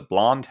the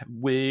blonde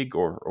wig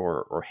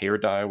or hair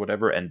dye or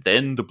whatever, and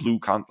then the blue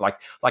like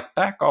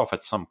back off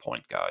at some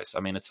point, guys.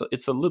 I mean,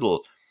 it's a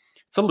little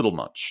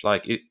much.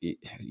 Like you're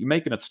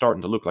making it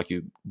starting to look like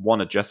you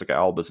wanted Jessica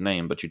Alba's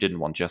name, but you didn't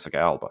want Jessica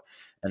Alba,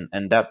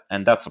 and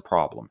that's a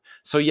problem.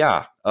 So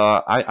yeah,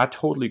 I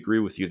totally agree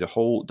with you. The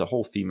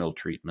whole female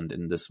treatment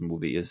in this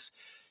movie it's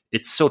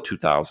so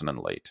 2000 and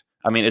late.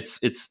 I mean,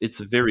 it's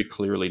very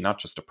clearly not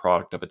just a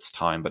product of its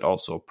time, but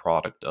also a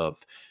product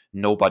of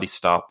nobody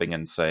stopping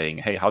and saying,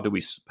 "Hey, how do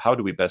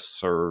we best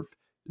serve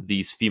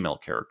these female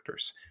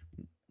characters?"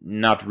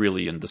 Not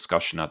really in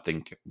discussion, I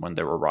think, when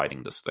they were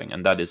writing this thing,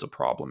 and that is a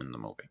problem in the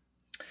movie.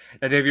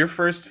 Now, Dave, your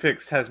first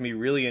fix has me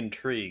really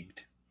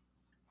intrigued.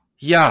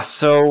 Yeah,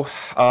 so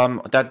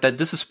that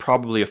this is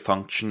probably a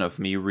function of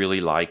me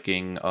really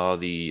liking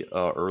the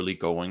early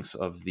goings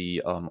of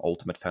the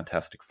Ultimate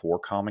Fantastic Four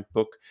comic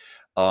book.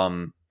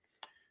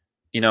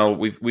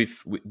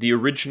 We've the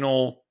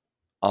original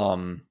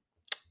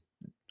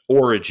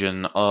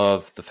origin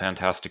of the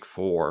Fantastic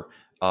Four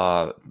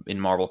in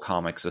Marvel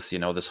Comics is,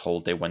 this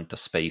whole they went to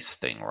space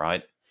thing,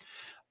 right?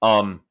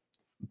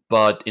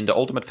 But in the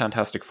Ultimate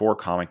Fantastic Four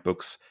comic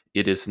books,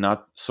 it is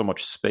not so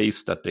much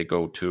space that they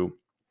go to.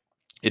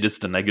 It is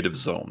the negative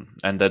zone.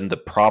 And then the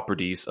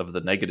properties of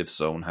the negative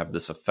zone have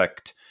this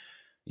effect,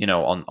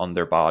 on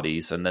their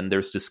bodies. And then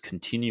there's this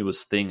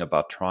continuous thing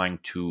about trying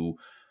to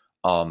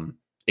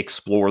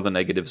explore the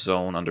negative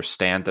zone,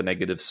 understand the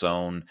negative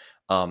zone,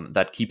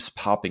 that keeps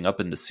popping up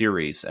in the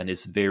series and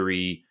is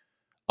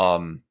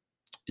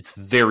it's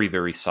very,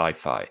 very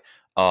sci-fi.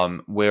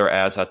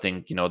 Whereas I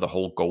think, the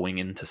whole going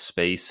into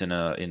space in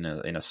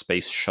a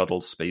space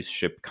shuttle,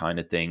 spaceship kind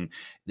of thing,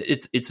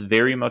 it's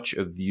very much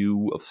a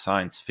view of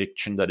science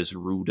fiction that is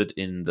rooted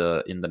in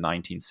the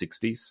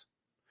 1960s.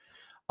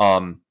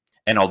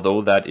 And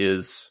although that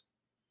is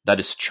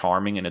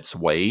charming in its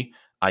way,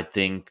 I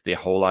think the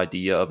whole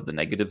idea of the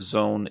negative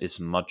zone is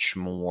much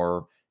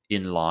more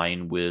in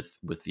line with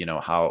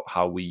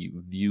how we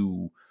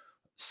view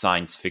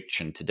science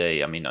fiction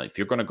today. I mean, if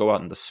you're going to go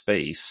out into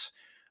space,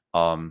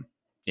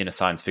 in a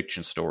science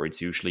fiction story,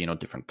 it's usually,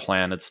 different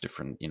planets,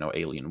 different,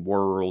 alien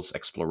worlds,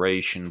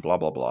 exploration, blah,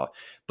 blah, blah.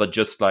 But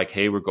just like,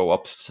 hey, we go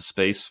up to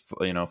space,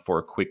 for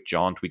a quick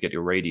jaunt, we get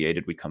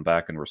irradiated, we come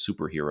back and we're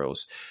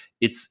superheroes.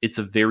 It's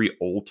a very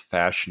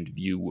old-fashioned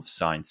view of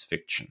science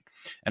fiction.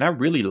 And I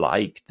really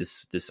like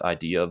this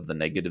idea of the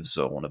negative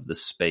zone, of the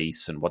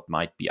space and what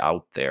might be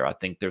out there. I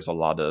think there's a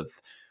lot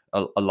of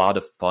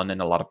fun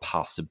and a lot of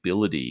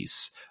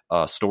possibilities,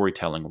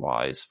 storytelling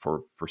wise,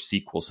 for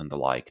sequels and the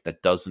like,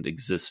 that doesn't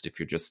exist if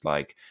you're just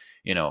like,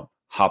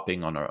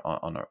 hopping on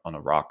a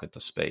rocket to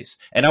space.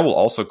 And I will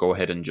also go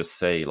ahead and just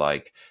say,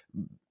 like,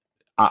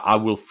 I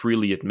will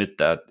freely admit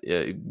that,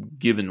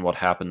 given what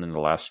happened in the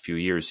last few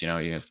years,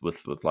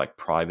 with like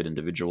private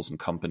individuals and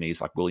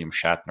companies like William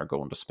Shatner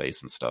going to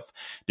space and stuff,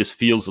 this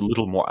feels a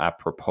little more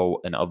apropos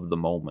and of the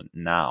moment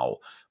now.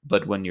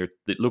 But when you're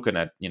looking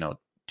at,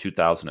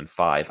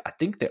 2005, I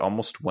think they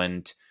almost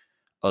went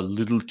a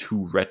little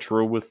too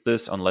retro with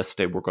this, unless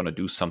they were going to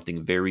do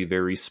something very,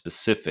 very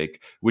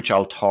specific, which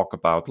I'll talk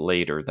about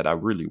later, that I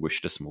really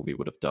wish this movie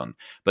would have done.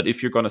 But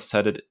if you're going to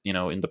set it,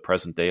 in the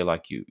present day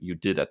like you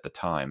did at the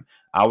time,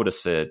 I would have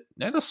said,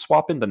 let's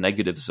swap in the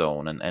negative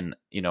zone and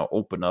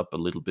open up a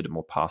little bit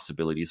more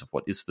possibilities of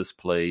what is this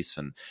place,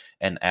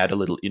 and add a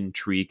little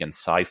intrigue and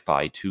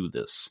sci-fi to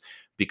this.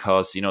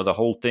 Because, the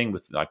whole thing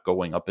with like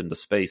going up into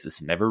space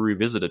is never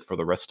revisited for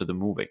the rest of the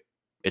movie.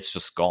 It's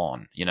just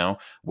gone,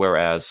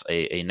 whereas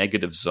a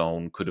negative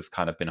zone could have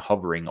kind of been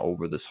hovering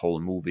over this whole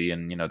movie,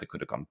 and, they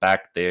could have gone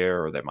back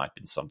there, or there might have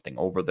been something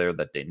over there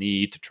that they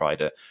need to try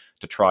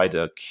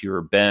to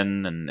cure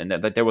Ben. And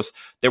that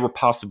there were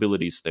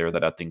possibilities there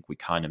that I think we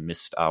kind of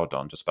missed out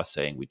on just by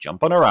saying we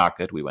jump on a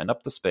rocket, we went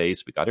up to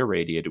space, we got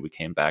irradiated, we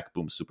came back,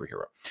 boom,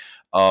 superhero.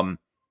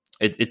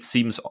 It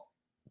seems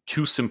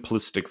too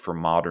simplistic for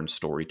modern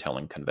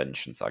storytelling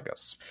conventions, I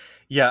guess.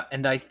 Yeah,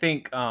 and I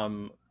think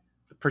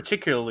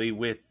particularly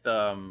with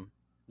the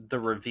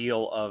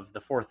reveal of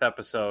the 4th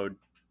episode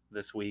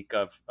this week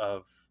of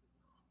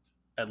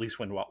at least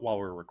while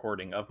we're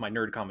recording, of my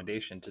nerd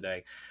commendation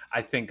today,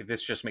 I think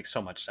this just makes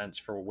so much sense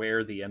for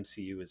where the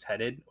MCU is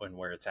headed and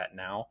where it's at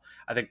now.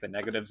 I think the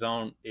negative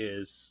zone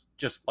is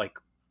just like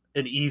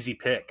an easy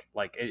pick.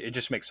 Like it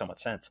just makes so much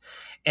sense.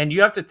 And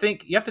you have to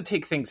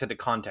take things into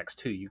context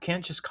too. You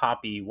can't just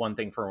copy one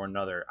thing for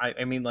another.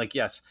 I mean, like,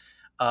 yes,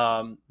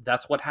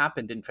 that's what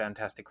happened in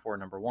Fantastic Four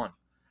 #1.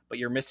 But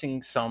you're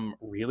missing some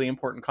really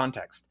important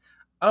context.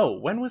 Oh,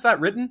 when was that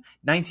written?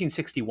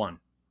 1961.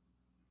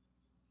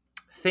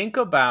 Think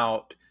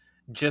about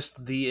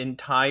just the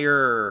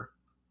entire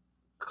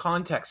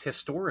context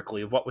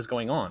historically of what was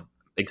going on.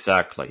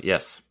 Exactly,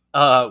 yes.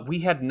 We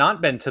had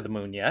not been to the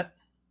moon yet.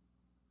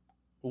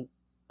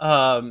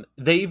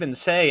 They even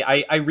say,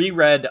 I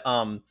reread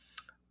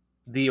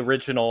the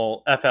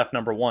original FF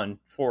 #1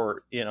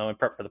 for, in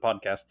prep for the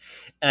podcast,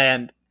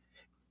 and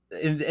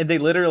they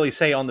literally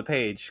say on the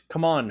page,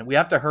 come on, we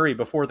have to hurry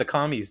before the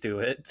commies do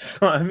it.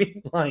 So, I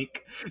mean,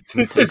 like,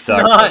 this is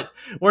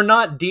we're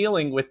not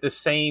dealing with the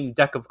same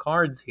deck of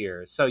cards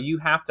here. So you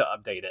have to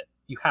update it.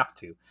 You have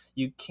to.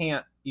 You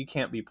can't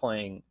be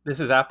playing. This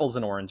is apples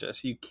and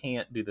oranges. You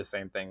can't do the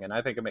same thing. And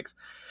I think it makes,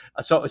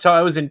 so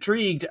I was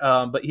intrigued,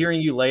 but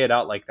hearing you lay it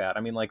out like that,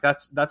 I mean, like,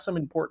 that's some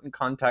important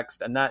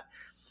context, and that,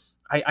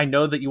 I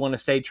know that you want to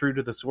stay true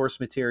to the source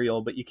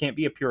material, but you can't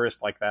be a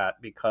purist like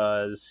that,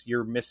 because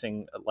you're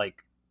missing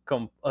like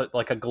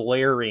a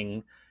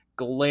glaring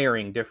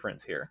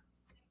difference here.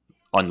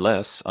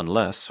 Unless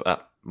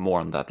more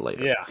on that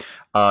later.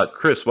 Yeah.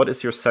 Chris, what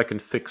is your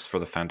second fix for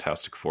the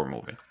Fantastic Four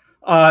movie?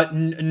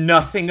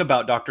 Nothing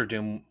about Doctor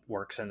Doom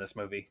works in this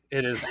movie.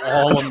 It is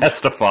all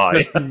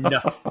testify.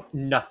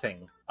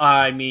 Nothing.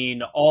 I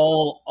mean,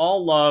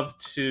 all love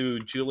to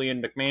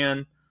Julian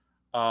McMahon.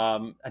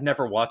 I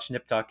never watched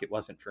Nip Tuck. It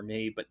wasn't for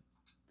me, but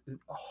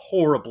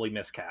horribly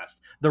miscast.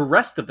 The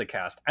rest of the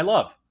cast, I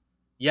love.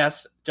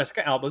 Yes,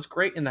 Jessica Alba's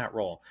great in that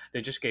role.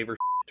 They just gave her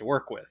to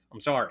work with. I'm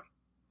sorry.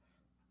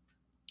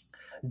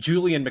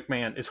 Julian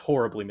McMahon is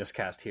horribly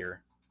miscast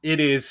here. It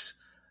is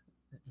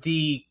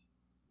the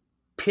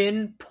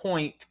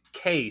pinpoint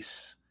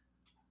case,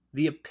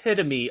 the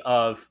epitome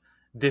of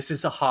this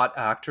is a hot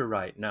actor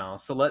right now,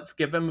 so let's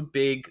give him a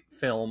big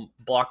film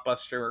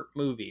blockbuster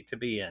movie to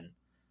be in.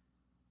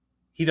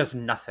 He does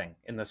nothing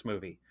in this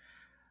movie.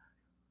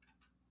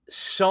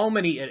 So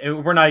many,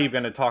 and we're not even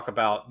going to talk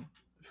about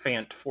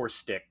Fant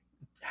 4-stick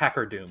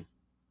Hacker Doom.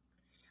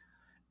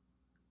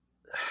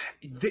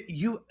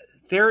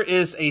 There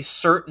is a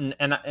certain,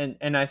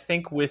 and I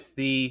think with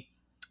the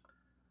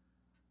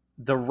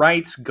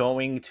rights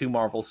going to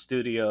Marvel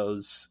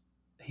Studios,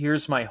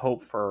 here's my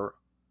hope for,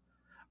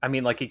 I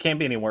mean, like, it can't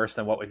be any worse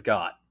than what we've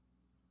got.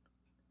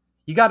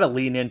 You got to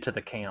lean into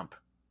the camp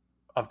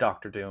of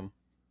Doctor Doom.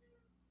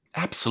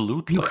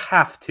 Absolutely. You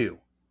have to.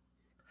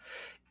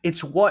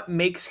 It's what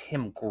makes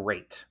him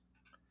great.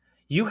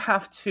 You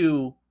have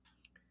to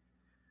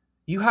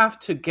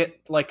get,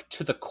 like,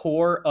 to the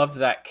core of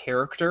that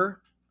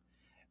character.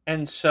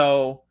 And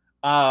so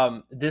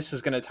this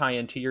is going to tie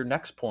into your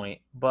next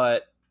point,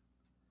 but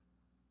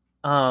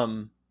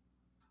so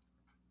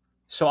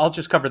I'll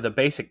just cover the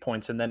basic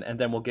points and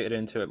then we'll get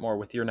into it more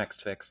with your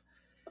next fix.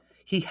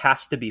 He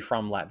has to be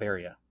from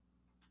Latveria.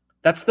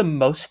 That's the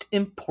most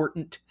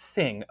important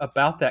thing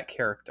about that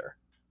character.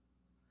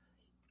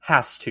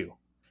 Has to.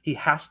 He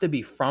has to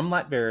be from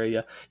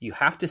Latveria. You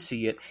have to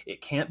see it.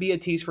 It can't be a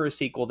tease for a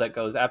sequel that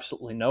goes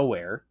absolutely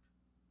nowhere.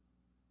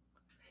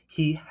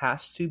 He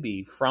has to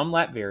be from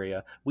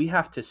Latveria. We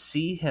have to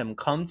see him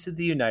come to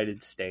the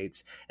United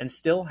States and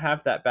still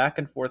have that back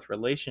and forth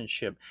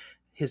relationship.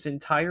 His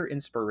entire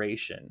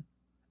inspiration,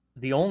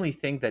 the only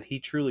thing that he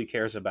truly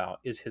cares about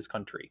is his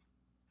country.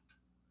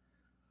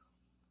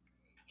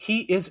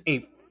 He is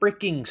a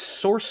freaking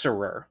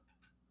sorcerer.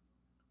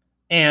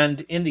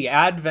 And in the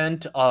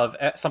advent of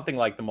something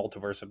like the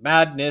Multiverse of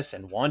Madness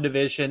and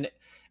WandaVision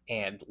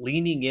and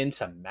leaning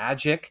into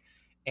magic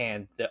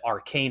and the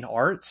arcane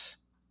arts,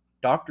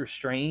 Doctor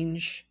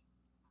Strange,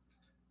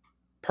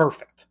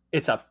 perfect.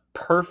 It's a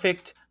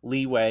perfect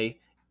leeway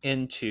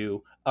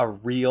into a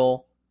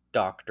real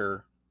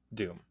Doctor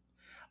Doom.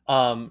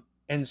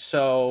 And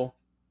so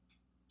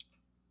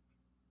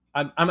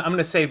I'm going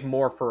to save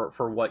more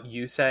for what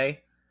you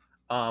say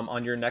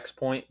on your next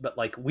point, but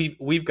like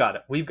we've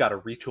got to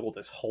retool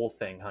this whole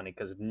thing, honey,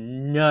 because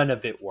none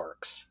of it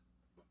works.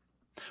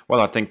 Well,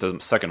 I think the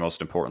second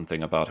most important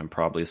thing about him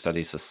probably is that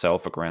he's a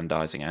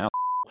self-aggrandizing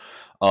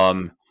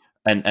asshole.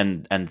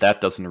 And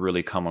that doesn't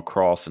really come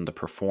across in the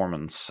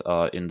performance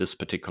in this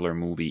particular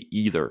movie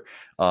either.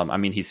 I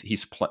mean,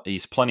 he's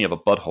plenty of a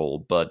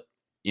butthole, but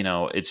you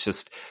know, it's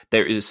just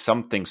there is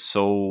something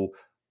so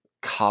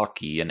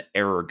cocky and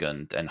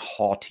arrogant and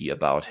haughty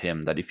about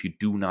him that if you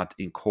do not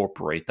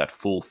incorporate that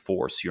full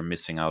force, you're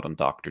missing out on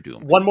Doctor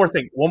Doom. One more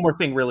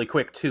thing really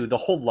quick too. The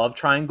whole love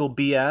triangle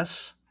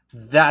BS,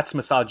 that's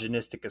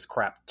misogynistic as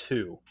crap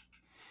too.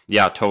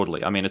 Yeah,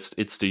 totally. I mean,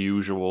 it's the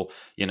usual,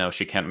 you know,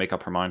 she can't make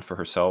up her mind for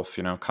herself,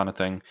 you know, kind of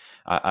thing.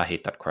 I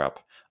hate that crap.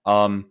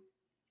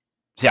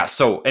 Yeah,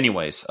 so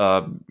anyways,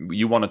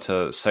 you wanted to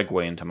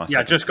segue into my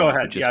second just go point,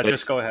 ahead. Yeah,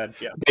 just go ahead.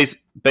 Yeah.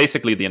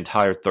 Basically, the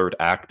entire third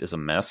act is a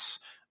mess.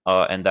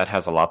 And that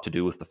has a lot to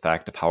do with the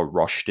fact of how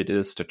rushed it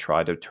is to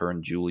try to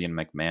turn Julian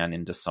McMahon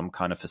into some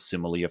kind of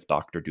facsimile of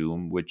Doctor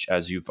Doom, which,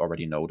 as you've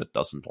already noted,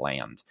 doesn't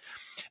land.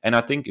 And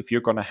I think if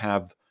you're going to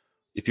have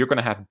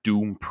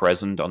Doom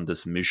present on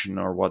this mission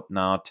or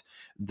whatnot,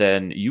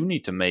 then you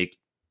need to make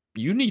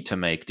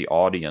the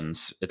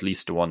audience, at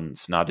least the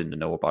ones not in the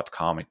know about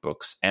comic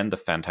books and the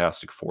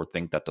Fantastic Four,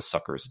 think that the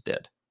sucker's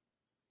dead.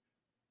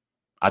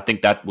 I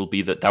think that would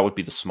be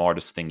the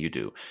smartest thing you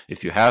do.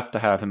 If you have to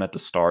have him at the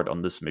start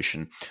on this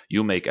mission,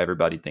 you make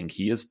everybody think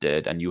he is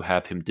dead and you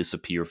have him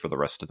disappear for the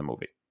rest of the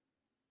movie.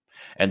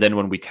 And then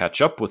when we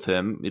catch up with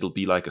him, it'll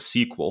be like a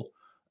sequel,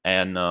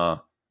 and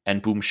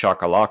boom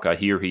shakalaka,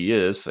 here he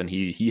is, and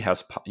he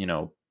has, you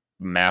know,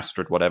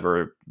 mastered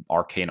whatever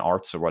arcane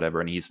arts or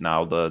whatever, and he's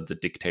now the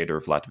dictator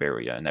of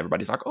Latveria, and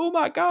everybody's like, oh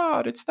my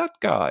god, it's that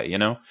guy, you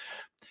know.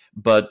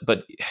 But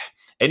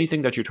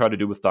anything that you try to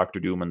do with Doctor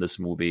Doom in this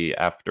movie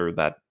after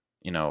that,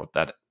 you know,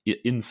 that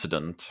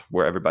incident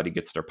where everybody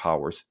gets their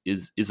powers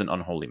is an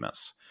unholy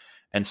mess.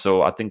 And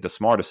so I think the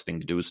smartest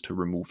thing to do is to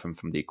remove him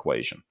from the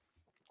equation.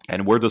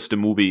 And where does the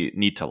movie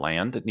need to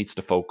land? It needs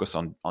to focus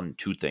on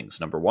two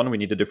things. Number one, we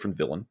need a different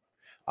villain.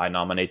 I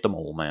nominate the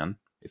Mole Man.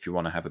 If you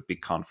want to have a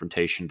big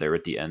confrontation there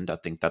at the end, I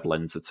think that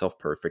lends itself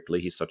perfectly.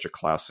 He's such a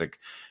classic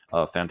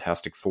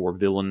Fantastic Four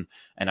villain,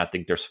 and I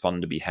think there's fun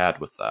to be had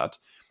with that.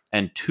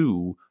 And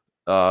two,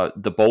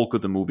 the bulk of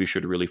the movie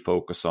should really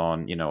focus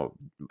on, you know,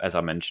 as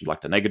I mentioned,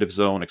 like the negative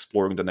zone,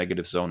 exploring the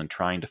negative zone and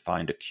trying to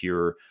find a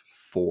cure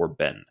for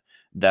Ben.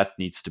 That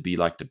needs to be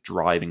like the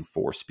driving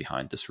force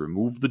behind this.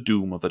 Remove the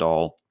doom of it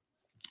all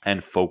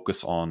and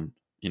focus on,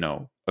 you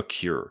know, a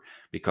cure,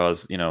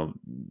 because, you know,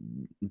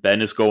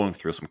 Ben is going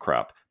through some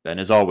crap. Ben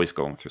is always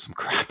going through some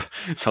crap,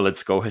 so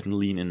let's go ahead and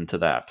lean into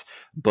that.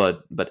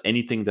 But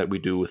anything that we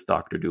do with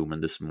Doctor Doom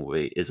in this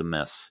movie is a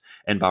mess.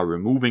 And by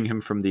removing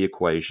him from the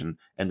equation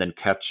and then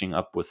catching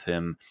up with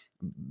him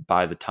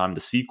by the time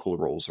the sequel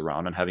rolls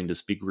around and having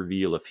this big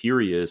reveal of here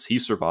he is, he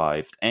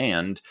survived,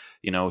 and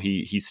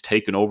he's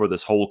taken over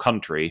this whole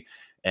country.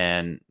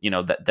 And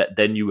that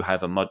then you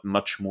have a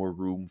much more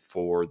room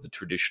for the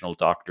traditional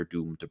Doctor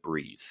Doom to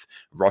breathe.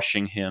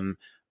 Rushing him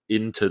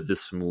into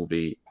this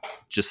movie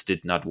just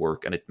did not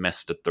work, and it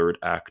messed the third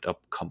act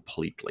up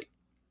completely.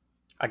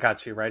 I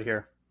got you right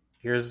here.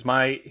 Here's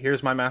my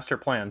master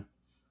plan.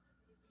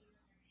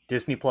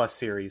 Disney Plus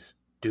series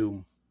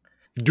Doom.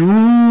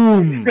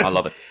 I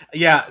love it.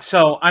 Yeah,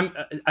 so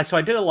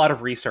I did a lot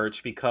of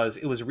research because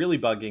it was really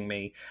bugging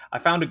me. I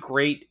found a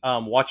great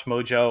Watch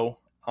Mojo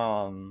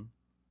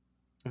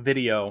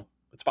video.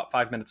 It's about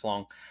 5 minutes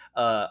long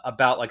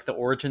about like the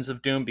origins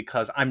of Doom,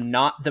 because I'm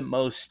not the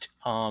most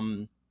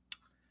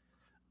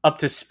up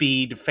to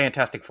speed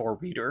Fantastic Four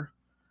reader,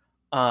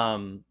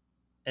 and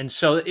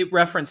so it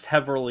referenced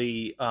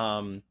heavily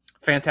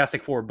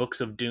Fantastic Four Books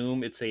of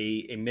Doom. It's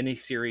a mini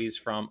series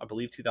from, I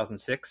believe,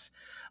 2006,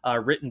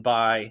 written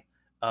by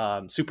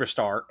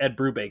superstar Ed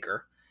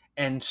Brubaker,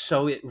 and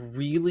so it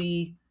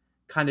really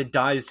kind of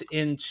dives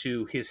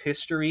into his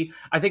history.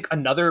 I think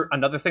another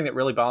thing that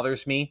really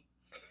bothers me,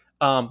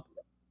 I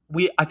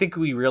think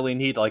we really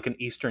need like an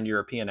Eastern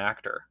European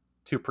actor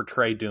to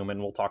portray Doom, and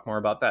we'll talk more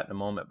about that in a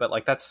moment. But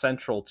like that's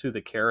central to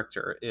the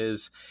character,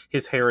 is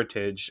his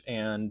heritage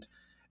and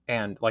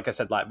like I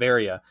said,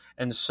 Latveria.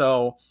 And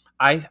so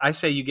I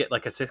say you get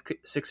like a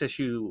six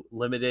issue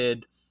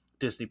limited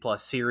Disney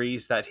Plus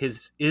series that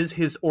is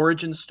his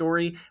origin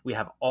story. We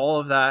have all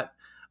of that.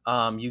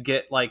 You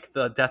get like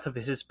the death of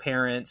his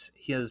parents,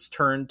 his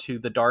turn to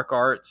the dark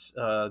arts,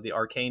 the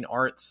arcane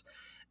arts,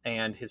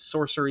 and his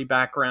sorcery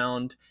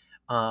background.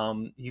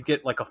 You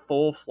get like a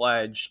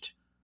full-fledged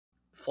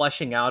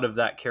fleshing out of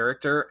that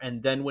character,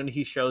 and then when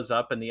he shows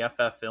up in the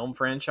FF film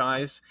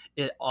franchise,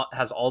 it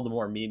has all the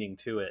more meaning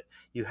to it.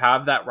 You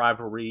have that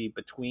rivalry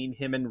between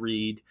him and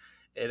Reed.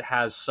 It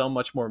has so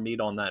much more meat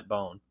on that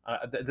bone.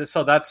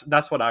 So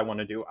that's what I want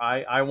to do.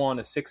 I want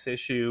a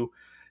 6-issue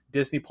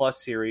Disney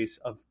Plus series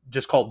of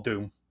just called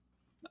Doom.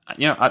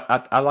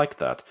 I like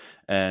that,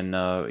 and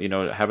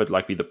have it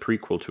like be the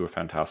prequel to a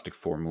Fantastic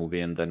Four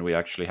movie, and then we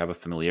actually have a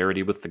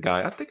familiarity with the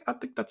guy. I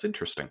think that's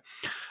interesting.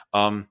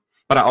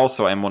 But I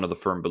also am one of the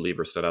firm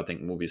believers that I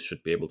think movies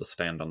should be able to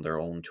stand on their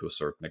own to a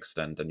certain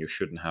extent, and you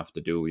shouldn't have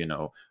to do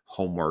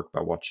homework by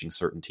watching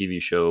certain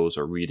TV shows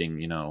or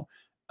reading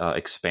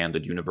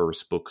expanded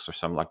universe books or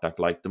something like that.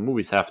 Like the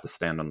movies have to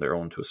stand on their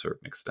own to a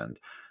certain extent.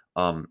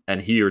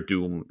 And here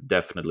Doom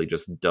definitely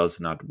just does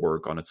not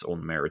work on its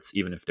own merits,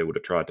 even if they would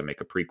have tried to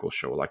make a prequel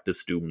show. Like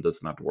this Doom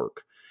does not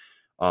work.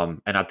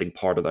 And I think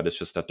part of that is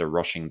just that they're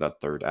rushing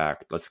that third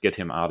act. Let's get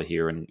him out of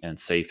here and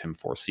save him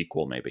for a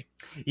sequel, maybe.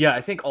 Yeah,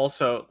 I think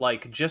also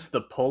like just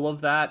the pull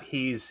of that,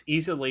 he's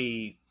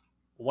easily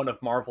one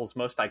of Marvel's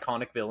most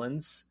iconic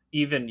villains.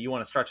 Even you want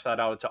to stretch that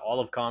out to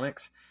all of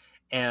comics.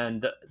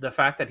 And the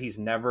fact that he's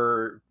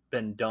never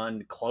been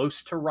done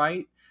close to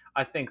right,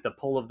 I think the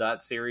pull of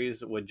that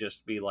series would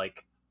just be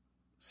like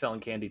selling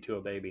candy to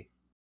a baby.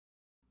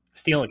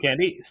 Stealing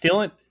candy?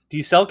 Stealing? Do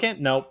you sell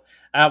candy? Nope.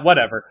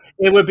 Whatever.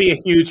 It would be a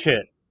huge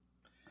hit.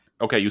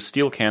 Okay, you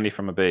steal candy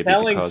from a baby.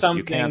 Selling because something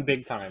you can't,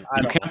 big time.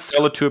 You can't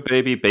sell it to a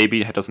baby.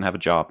 Baby doesn't have a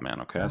job,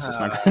 man. Okay, it's just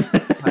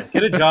not.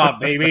 Get a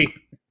job, baby.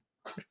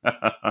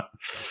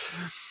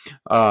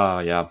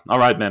 Yeah. All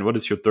right, man. What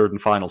is your third and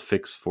final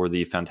fix for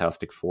the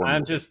Fantastic Four movie?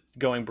 I'm just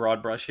going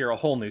broad brush here. A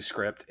whole new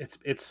script.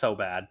 It's so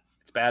bad.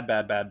 It's bad.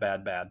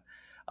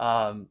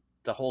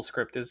 The whole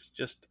script is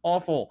just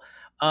awful.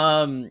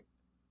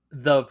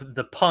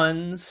 The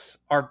puns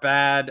are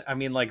bad. I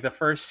mean, like the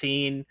first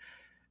scene,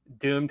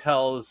 Doom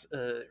tells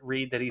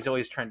Reed that he's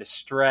always trying to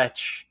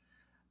stretch.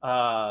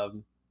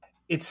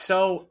 It's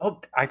so... Oh,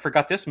 I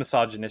forgot this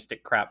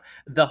misogynistic crap.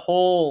 The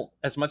whole,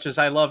 as much as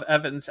I love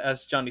Evans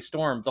as Johnny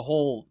Storm,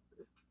 all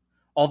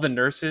the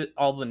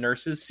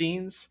nurses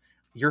scenes,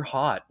 you're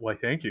hot. Why,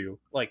 thank you.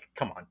 Like,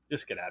 come on,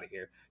 just get out of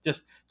here.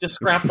 Just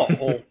scrap the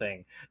whole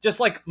thing. Just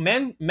like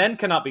men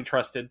cannot be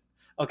trusted.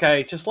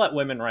 Okay, just let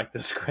women write the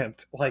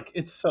script. Like,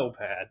 it's so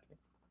bad.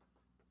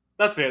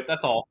 That's it.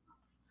 That's all.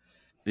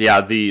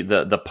 Yeah,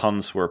 the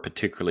puns were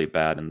particularly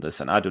bad in this,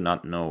 and I do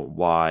not know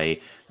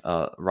why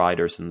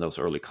writers in those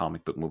early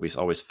comic book movies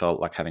always felt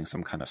like having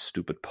some kind of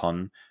stupid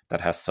pun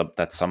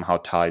that somehow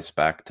ties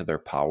back to their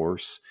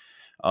powers.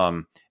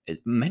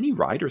 Many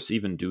writers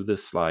even do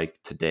this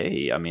like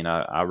today. I mean,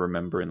 I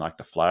remember in like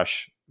the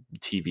Flash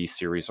TV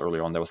series early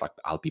on, there was like,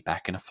 I'll be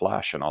back in a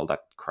flash and all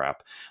that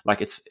crap.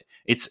 Like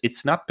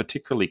it's not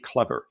particularly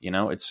clever,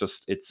 it's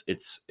just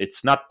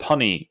it's not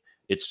punny.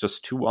 It's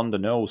just too on the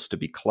nose to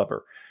be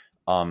clever.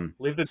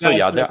 Leave the so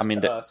yeah,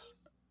 us.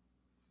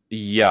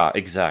 Yeah,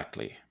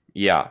 exactly.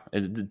 Yeah,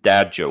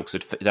 dad jokes.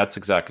 That's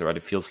exactly right.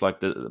 It feels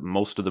like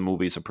most of the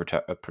movies are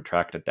a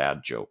protracted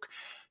dad joke.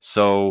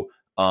 So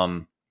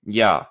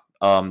yeah,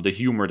 The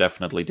humor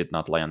definitely did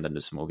not land in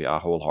this movie. I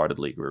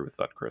wholeheartedly agree with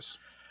that, Chris.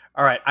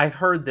 All right, I've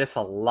heard this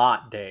a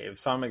lot, Dave,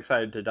 so I'm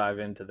excited to dive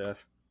into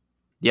this.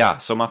 Yeah,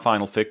 so my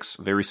final fix,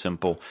 very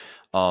simple.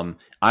 I'm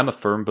a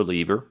firm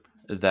believer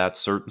that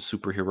certain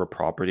superhero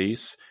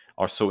properties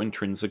are so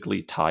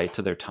intrinsically tied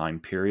to their time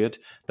period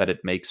that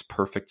it makes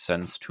perfect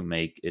sense to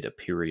make it a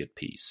period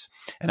piece.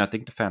 And I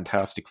think the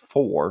Fantastic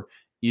Four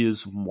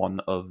is one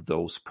of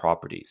those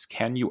properties.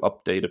 Can you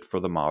update it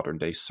for the modern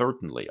day?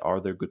 Certainly. Are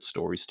there good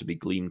stories to be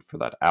gleaned for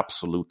that?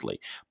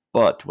 Absolutely.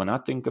 But when I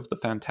think of the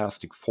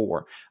Fantastic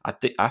Four, I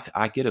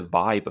get a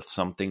vibe of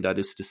something that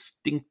is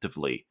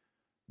distinctively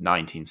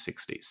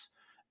 1960s.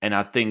 And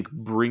I think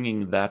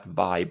bringing that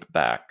vibe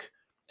back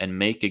and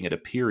making it a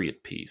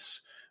period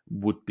piece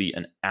would be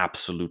an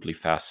absolutely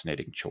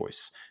fascinating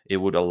choice. It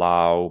would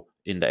allow,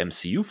 in the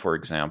MCU, for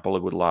example,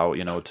 it would allow,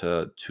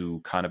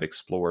 to kind of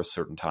explore a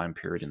certain time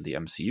period in the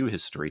MCU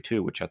history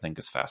too, which I think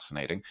is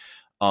fascinating.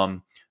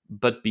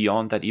 But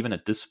beyond that, even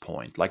at this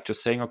point, like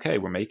just saying, okay,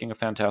 we're making a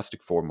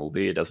Fantastic Four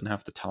movie. It doesn't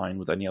have to tie in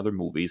with any other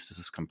movies. This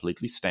is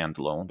completely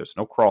standalone. There's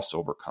no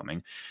crossover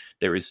coming.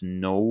 There is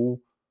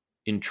no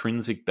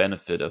intrinsic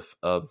benefit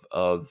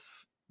of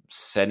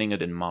setting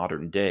it in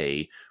modern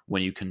day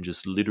when you can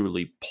just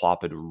literally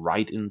plop it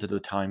right into the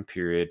time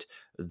period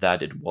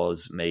that it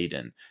was made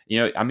in.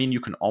 I mean, you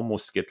can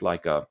almost get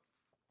like a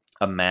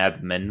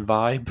Mad Men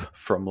vibe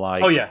from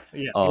Oh yeah,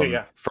 yeah, yeah,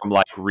 yeah. from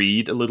like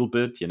Reed a little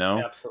bit. You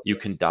Absolutely.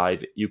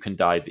 can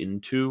dive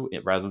into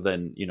it rather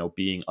than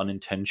being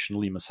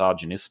unintentionally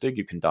misogynistic.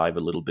 You can dive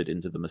a little bit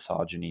into the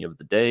misogyny of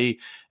the day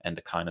and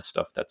the kind of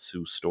stuff that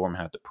Sue Storm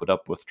had to put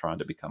up with trying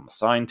to become a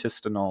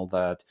scientist and all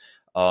that.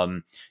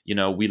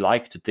 We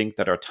like to think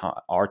that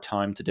our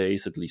time today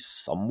is at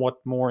least somewhat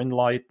more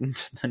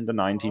enlightened than the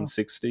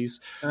 1960s.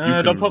 You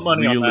Don't can put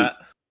money on really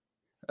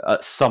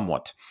that.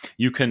 somewhat.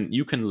 You can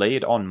lay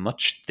it on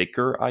much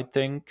thicker, I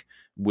think,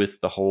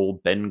 with the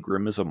whole Ben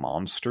Grimm is a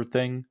monster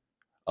thing,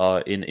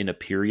 in a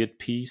period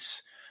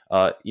piece.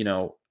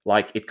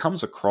 Like it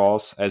comes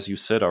across, as you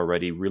said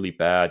already, really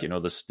bad.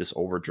 This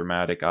over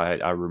dramatic.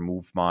 I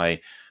remove my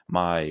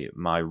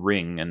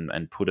ring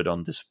and put it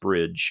on this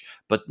bridge.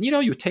 But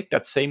you take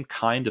that same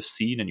kind of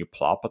scene and you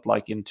plop it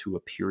like into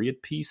a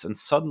period piece, and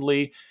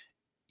suddenly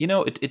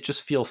it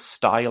just feels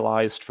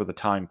stylized for the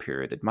time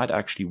period. It might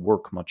actually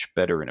work much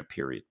better in a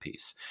period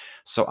piece.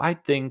 So I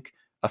think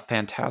a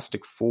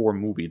Fantastic Four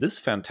movie, this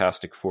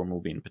Fantastic Four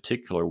movie in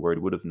particular, where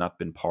it would have not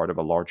been part of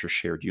a larger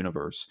shared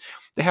universe,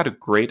 they had a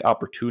great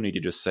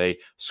opportunity to say,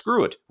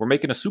 screw it, we're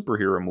making a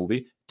superhero movie,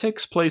 it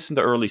takes place in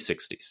the early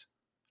 60s.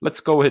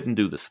 Let's go ahead and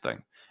do this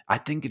thing. I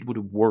think it would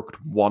have worked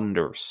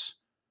wonders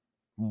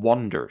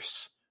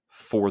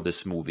for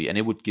this movie, and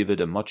it would give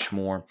it a much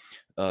more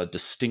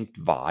distinct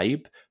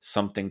vibe,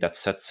 something that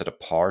sets it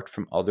apart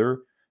from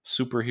other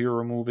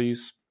superhero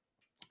movies.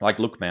 Like,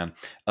 look, man,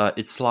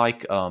 it's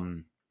like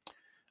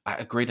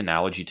a great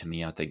analogy to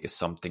me, I think, is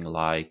something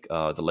like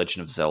The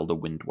Legend of Zelda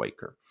Wind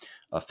Waker,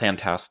 a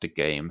fantastic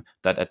game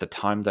that at the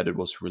time that it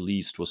was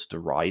released was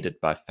derided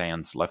by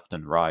fans left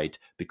and right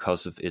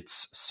because of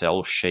its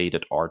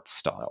cel-shaded art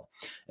style.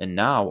 And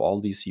now, all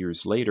these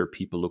years later,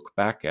 people look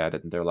back at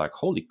it and they're like,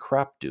 holy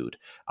crap, dude,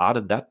 out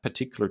of that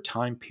particular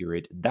time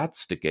period,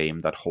 that's the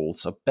game that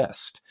holds up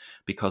best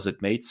because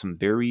it made some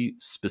very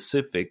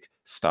specific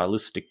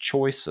stylistic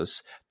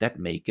choices that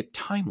make it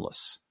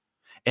timeless.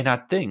 And I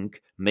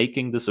think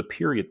making this a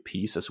period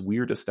piece, as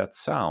weird as that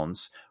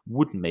sounds,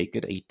 would make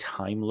it a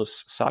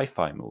timeless sci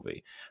fi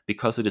movie.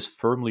 Because it is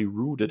firmly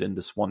rooted in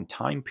this one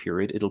time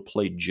period, it'll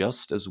play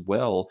just as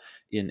well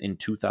in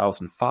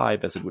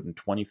 2005 as it would in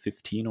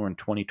 2015 or in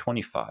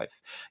 2025.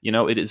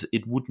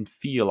 It wouldn't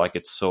feel like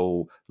it's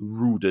so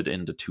rooted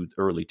in the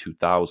early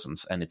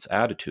 2000s and its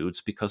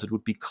attitudes, because it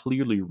would be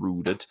clearly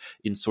rooted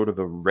in sort of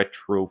a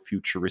retro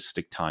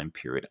futuristic time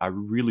period. I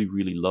really,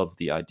 really love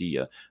the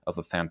idea of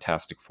a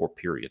Fantastic Four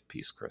period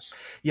piece, Chris.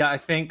 Yeah, I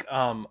think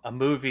a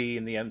movie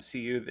in the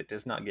MCU that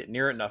does not get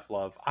near enough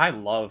love. I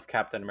love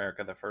Captain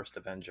America: The First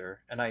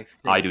Avenger, and I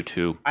do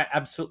too. I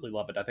absolutely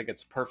love it. I think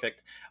it's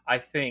perfect. I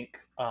think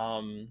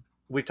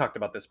we've talked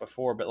about this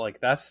before, but like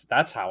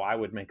that's how I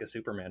would make a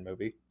Superman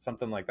movie,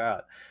 something like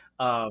that.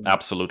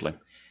 Absolutely.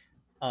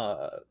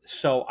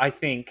 So I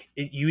think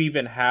you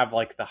even have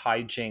like the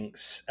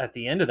hijinks at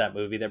the end of that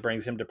movie that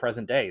brings him to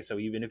present day. So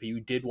even if you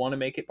did want to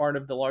make it part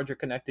of the larger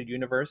connected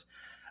universe,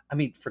 I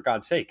mean, for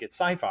God's sake, it's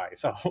sci-fi.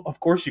 So of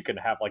course you can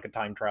have like a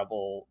time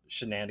travel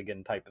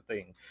shenanigan type of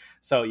thing.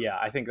 So yeah,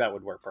 I think that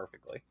would work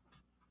perfectly.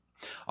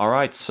 All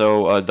right,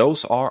 so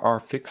those are our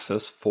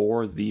fixes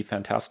for the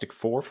Fantastic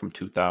Four from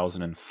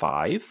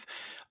 2005.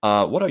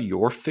 What are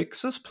your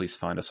fixes? Please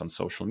find us on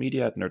social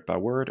media at Nerd by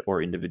Word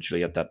or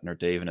individually at That Nerd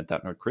Dave and at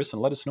That Nerd Chris,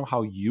 and let us know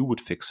how you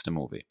would fix the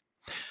movie.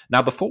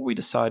 Now, before we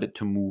decided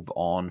to move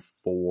on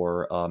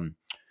for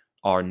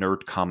our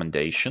nerd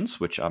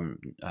commendations, which I'm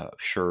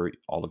sure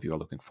all of you are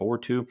looking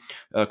forward to,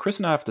 Chris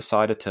and I have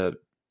decided to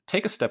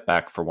take a step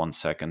back for 1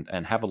 second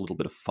and have a little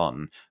bit of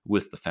fun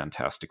with the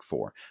Fantastic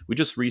Four. We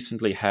just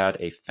recently had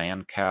a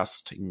fan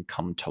casting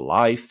come to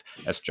life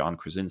as John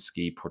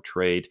Krasinski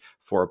portrayed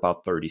for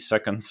about 30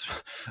 seconds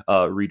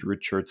Reed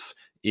Richards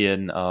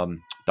in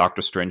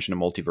Doctor Strange in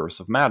the Multiverse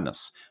of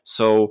Madness.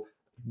 So,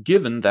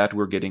 given that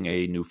we're getting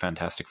a new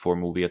Fantastic Four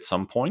movie at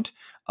some point,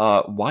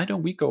 why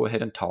don't we go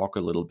ahead and talk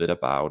a little bit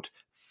about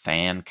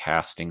fan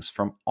castings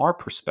from our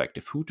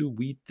perspective? Who do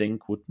we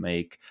think would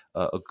make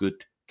a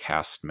good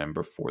cast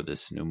member for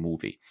this new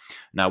movie?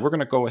 Now, we're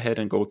going to go ahead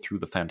and go through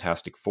the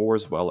Fantastic Four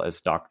as well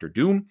as Doctor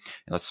Doom.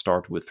 And let's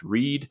start with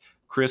Reed.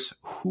 Chris,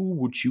 who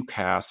would you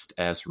cast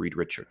as Reed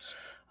Richards?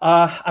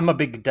 I'm a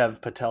big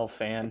Dev Patel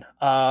fan.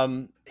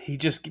 He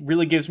just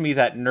really gives me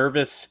that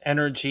nervous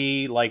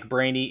energy, like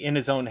Brainy in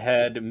his own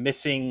head,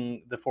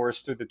 missing the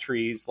forest through the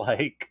trees,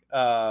 like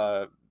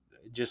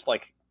just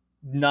like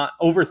not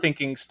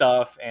overthinking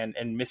stuff and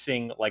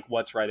missing like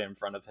what's right in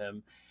front of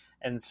him.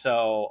 And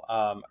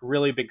so,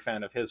 really big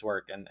fan of his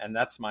work, and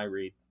that's my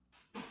Reed.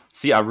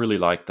 See, I really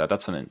like that.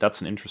 That's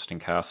an interesting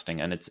casting,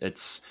 and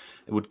it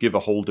would give a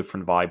whole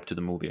different vibe to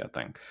the movie, I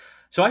think.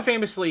 So I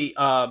famously,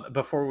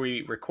 before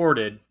we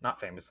recorded, not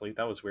famously,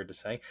 that was weird to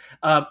say,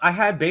 I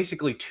had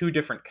basically two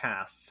different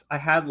casts. I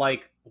had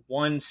like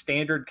one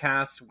standard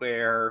cast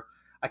where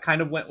I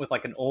kind of went with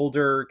like an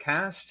older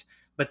cast,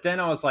 but then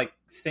I was like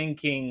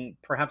thinking,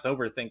 perhaps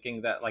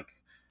overthinking that like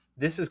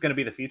this is going to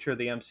be the future of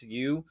the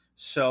MCU.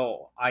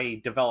 So I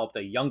developed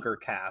a younger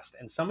cast,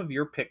 and some of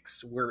your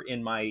picks were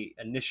in my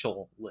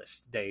initial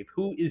list, Dave.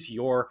 Who is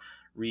your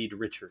Reed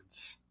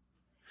Richards?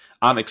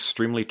 I'm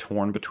extremely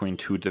torn between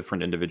two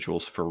different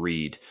individuals for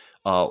Reed.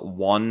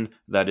 One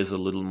that is a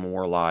little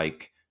more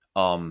like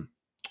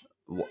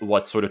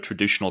what sort of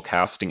traditional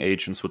casting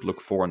agents would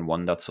look for, and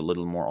one that's a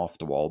little more off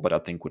the wall, but I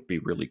think would be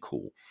really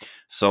cool.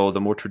 So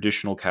the more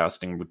traditional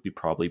casting would be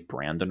probably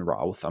Brandon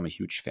Routh. I'm a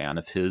huge fan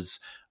of his.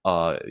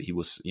 He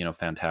was,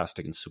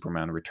 fantastic in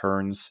Superman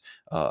Returns.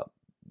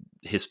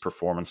 His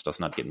performance does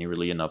not get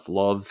nearly enough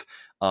love.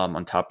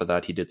 On top of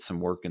that, he did some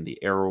work in the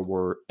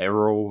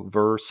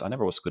Arrowverse. I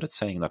never was good at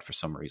saying that for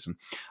some reason.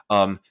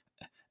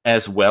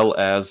 As well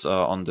as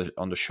on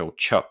the show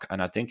Chuck,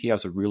 and I think he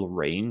has a real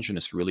range and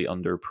is really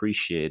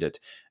underappreciated.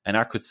 And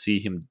I could see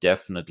him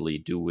definitely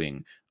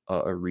doing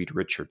a Reed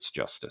Richards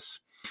justice.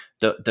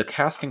 The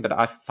casting that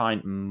I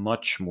find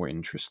much more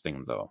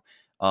interesting, though,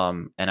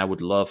 and I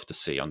would love to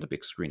see on the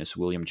big screen, is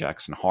William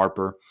Jackson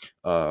Harper,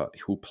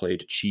 who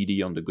played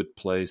Chidi on The Good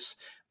Place.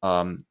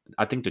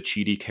 I think the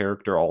Chidi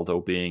character,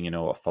 although being,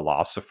 a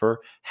philosopher,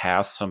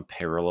 has some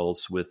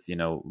parallels with,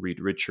 Reed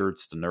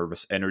Richards, the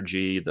nervous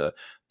energy, the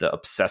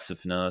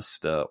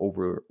obsessiveness, the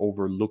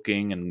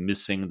overlooking and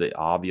missing the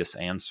obvious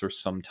answers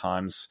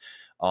sometimes,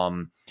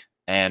 and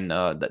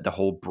the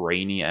whole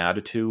brainy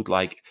attitude.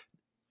 Like,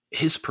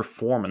 his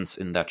performance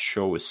in that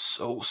show is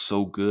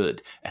so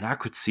good, and I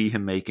could see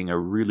him making a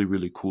really,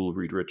 really cool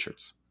Reed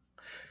Richards.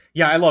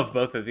 Yeah, I love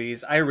both of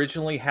these. I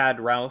originally had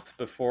Routh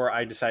before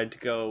I decided to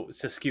go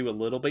to skew a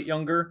little bit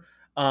younger.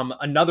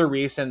 Another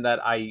reason that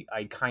I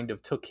kind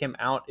of took him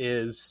out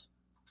is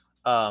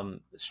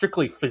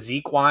strictly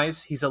physique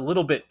wise. He's a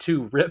little bit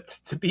too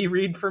ripped to be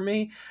Reed for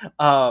me.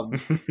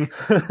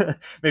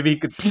 Maybe he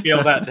could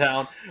scale that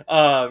down.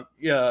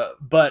 Yeah,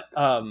 but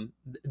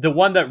the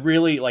one that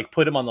really like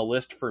put him on the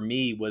list for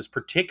me was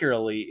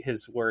particularly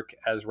his work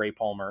as Ray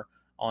Palmer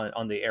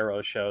on the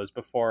Arrow shows.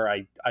 Before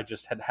I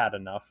just had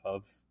enough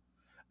of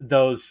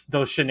those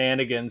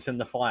shenanigans in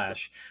the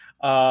Flash.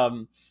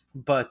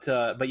 But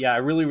yeah, I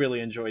really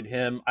enjoyed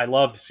him. I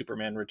love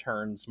Superman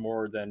Returns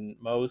more than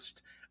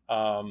most.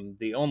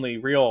 The only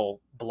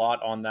real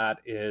blot on that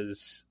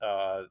is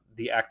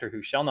the actor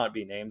who shall not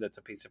be named. That's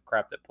a piece of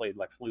crap that played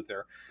Lex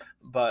Luthor.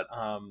 But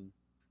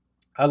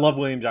I love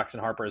William Jackson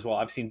Harper as well.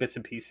 I've seen bits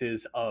and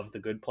pieces of The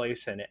Good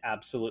Place, and it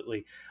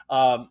absolutely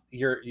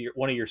your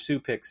one of your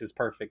Sue picks is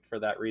perfect for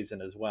that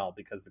reason as well,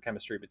 because the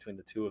chemistry between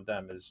the two of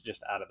them is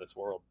just out of this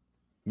world.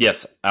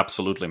 Yes,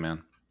 absolutely,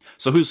 man.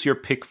 So who's your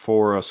pick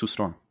for Sue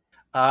Storm?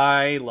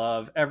 I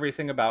love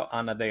everything about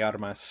Ana de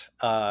Armas,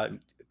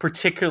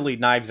 particularly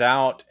Knives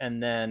Out.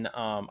 And then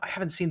I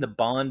haven't seen the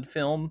Bond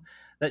film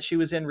that she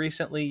was in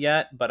recently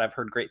yet, but I've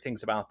heard great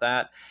things about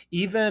that.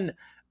 Even,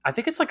 I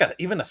think it's like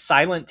even a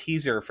silent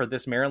teaser for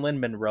this Marilyn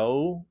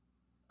Monroe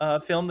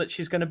film that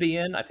she's going to be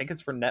in. I think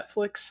it's for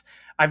Netflix.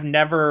 I've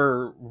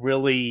never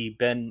really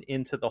been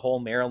into the whole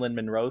Marilyn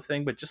Monroe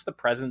thing, but just the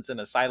presence in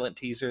a silent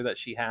teaser that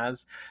she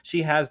has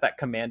that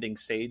commanding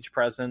stage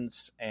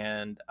presence,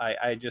 and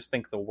I just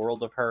think the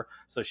world of her.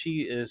 So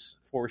she is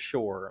for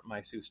sure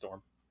my Sue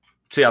Storm.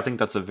 See, I think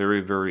that's a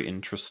very, very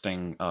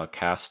interesting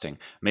casting.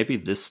 Maybe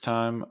this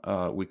time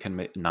we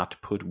can not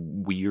put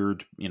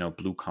weird,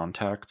 blue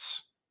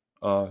contacts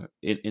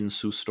in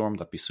Sue Storm.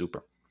 That'd be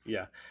super.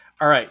 Yeah.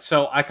 All right,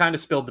 so I kind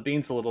of spilled the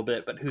beans a little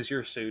bit, but who's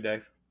your Sue,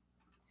 Dave?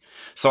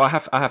 So I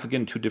have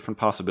again two different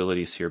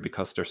possibilities here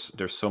because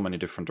there's so many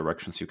different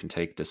directions you can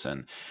take this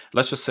in.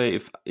 Let's just say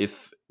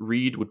if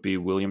Reed would be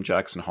William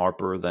Jackson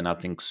Harper, then I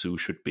think Sue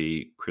should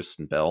be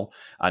Kristen Bell.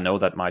 I know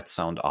that might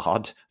sound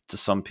odd to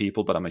some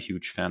people, but I'm a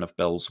huge fan of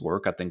Bell's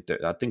work. I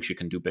think she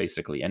can do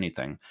basically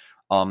anything.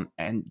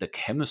 And the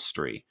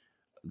chemistry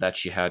that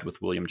she had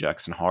with William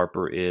Jackson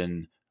Harper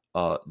in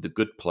The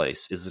Good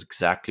Place is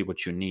exactly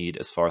what you need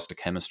as far as the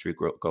chemistry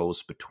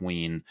goes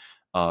between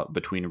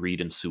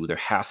Reed and Sue. There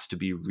has to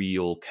be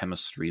real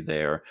chemistry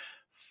there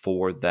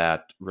for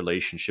that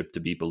relationship to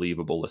be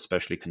believable,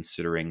 especially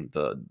considering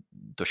the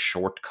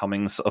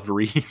shortcomings of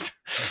Reed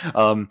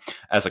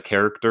as a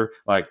character.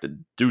 Like the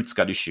dude's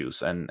got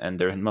issues, and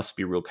there must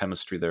be real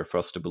chemistry there for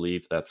us to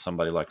believe that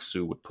somebody like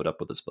Sue would put up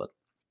with his butt.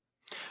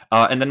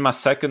 And then my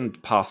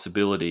second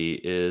possibility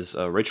is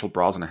Rachel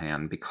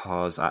Brosnahan,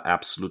 because I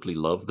absolutely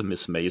love the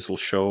Miss Maisel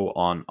show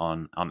on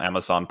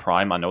Amazon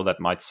Prime. I know that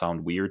might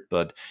sound weird,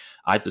 but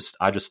I just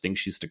think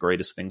she's the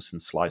greatest thing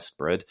since sliced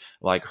bread.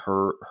 Like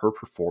her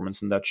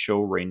performance in that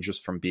show ranges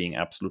from being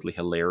absolutely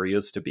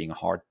hilarious to being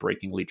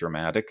heartbreakingly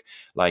dramatic.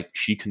 Like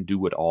she can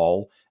do it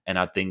all, and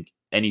I think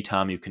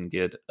anytime you can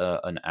get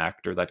an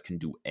actor that can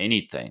do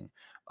anything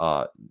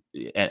uh,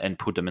 and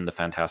put them in the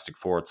Fantastic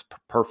Four, it's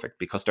perfect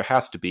because there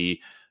has to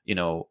be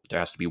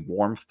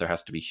warmth, there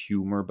has to be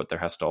humor, but there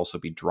has to also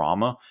be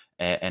drama,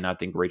 and I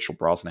think Rachel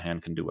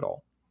Brosnahan can do it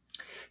all.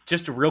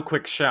 Just a real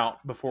quick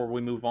shout before we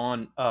move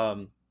on.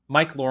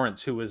 Mike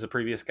Lawrence, who was a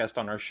previous guest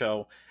on our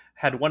show,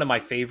 had one of my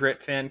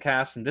favorite fan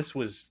casts, and this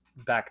was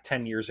back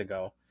 10 years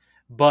ago.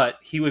 But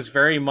he was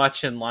very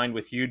much in line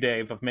with you,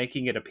 Dave, of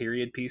making it a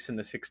period piece in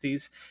the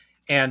 60s.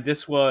 And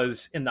this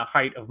was in the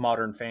height of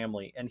Modern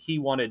Family. And he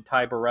wanted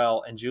Ty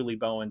Burrell and Julie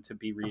Bowen to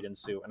be Reed and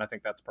Sue. And I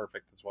think that's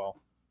perfect as well.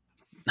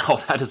 Oh,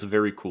 that is a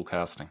very cool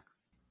casting.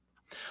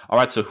 All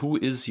right, so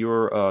who's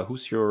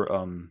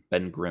your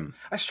Ben Grimm?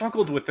 I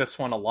struggled with this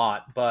one a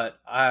lot, but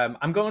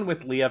I'm going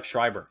with Liev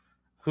Schreiber,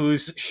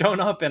 who's shown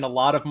up in a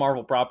lot of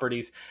Marvel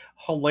properties,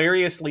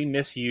 hilariously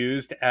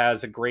misused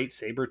as a great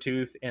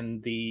Sabretooth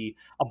in the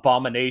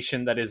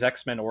abomination that is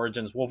X-Men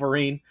Origins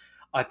Wolverine.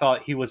 I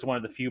thought he was one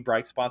of the few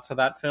bright spots of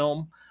that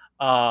film.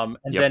 And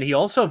Yep. then he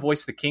also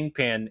voiced the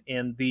Kingpin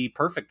in the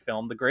perfect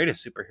film, the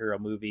greatest superhero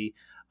movie,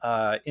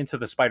 Into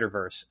the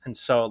Spider-Verse. And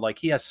so, like,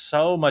 he has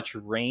so much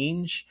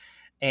range.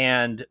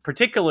 And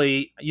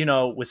particularly,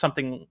 with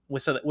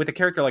a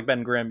character like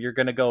Ben Grimm, you're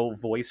going to go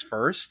voice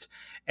first,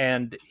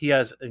 and he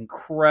has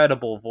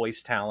incredible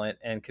voice talent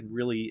and can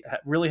really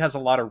has a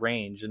lot of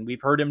range. And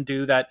we've heard him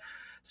do that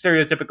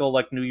stereotypical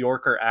like New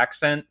Yorker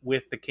accent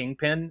with the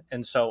Kingpin,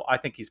 and so I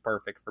think he's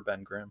perfect for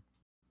Ben Grimm.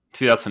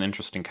 See, that's an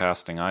interesting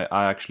casting. I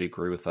actually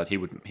agree with that. He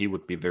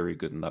would be very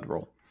good in that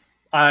role.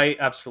 I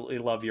absolutely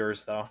love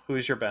yours though.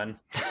 Who's your Ben?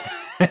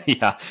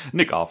 Yeah,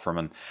 Nick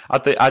Offerman.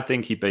 I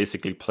think he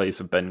basically plays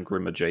a Ben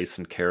Grimm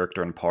adjacent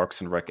character in Parks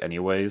and Rec.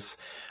 Anyways,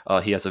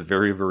 he has a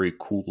very very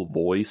cool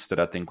voice that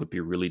I think would be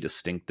really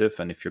distinctive.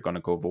 And if you're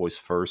gonna go voice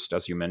first,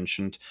 as you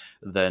mentioned,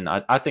 then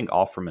I think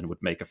Offerman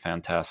would make a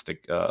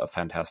fantastic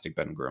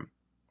Ben Grimm.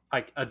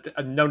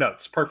 No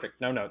notes.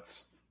 Perfect. No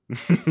notes.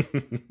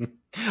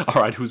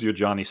 All right, who's your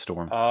Johnny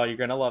Storm? Oh, you're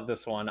gonna love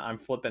this one. I'm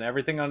flipping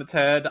everything on its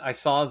head. I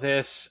saw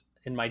this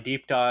in my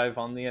deep dive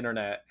on the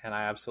internet, and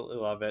I absolutely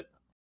love it.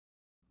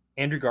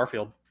 Andrew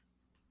Garfield.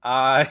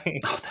 I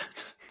Oh,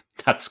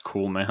 that's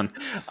cool, man.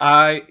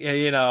 I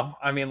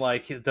mean,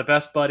 like the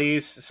best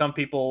buddies. Some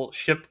people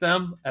ship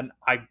them, and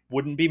I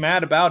wouldn't be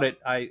mad about it.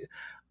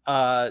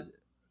 Uh,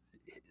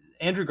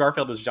 Andrew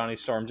Garfield as Johnny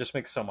Storm just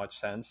makes so much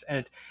sense,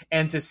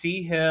 and to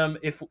see him,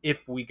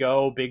 if we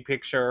go big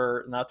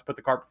picture, not to put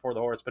the cart before the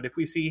horse, but if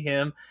we see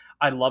him,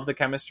 I love the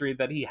chemistry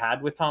that he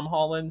had with Tom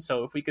Holland.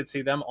 So if we could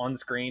see them on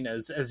screen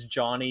as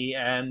Johnny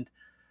and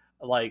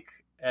like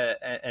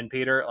and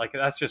Peter, like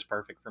that's just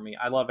perfect for me.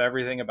 I love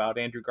everything about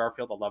Andrew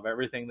Garfield. I love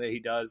everything that he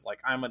does. Like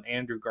I'm an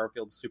Andrew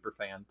Garfield super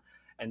fan,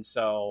 and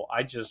so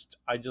I just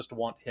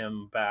want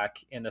him back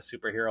in a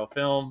superhero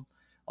film.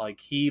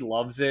 Like he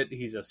loves it.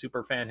 He's a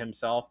super fan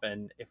himself,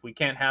 and if we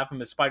can't have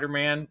him as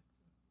Spider-Man,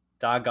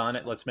 doggone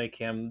it, let's make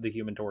him the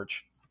Human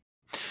Torch.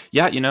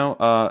 Yeah,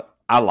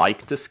 I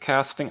like this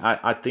casting.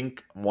 I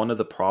think one of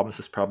the problems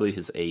is probably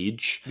his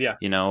age. Yeah.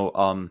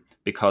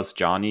 Because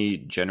Johnny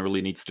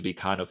generally needs to be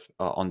kind of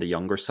on the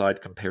younger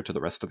side compared to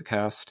the rest of the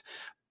cast.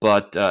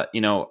 But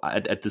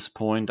at this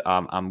point,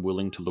 I'm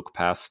willing to look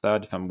past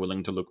that. If I'm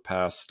willing to look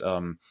past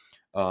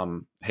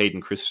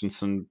Hayden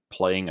Christensen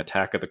playing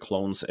Attack of the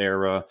Clones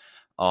era,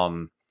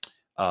 um,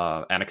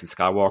 Anakin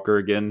Skywalker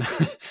again,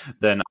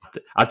 then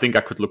I think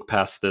I could look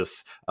past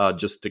this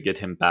just to get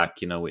him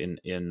back,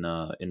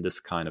 in this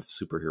kind of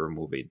superhero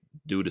movie.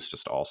 Dude is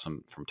just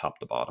awesome from top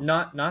to bottom.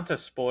 Not to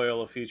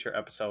spoil a future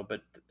episode,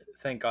 but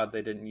thank God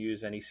they didn't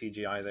use any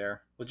CGI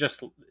there. We'll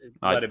just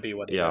let it be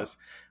what it Yeah. is.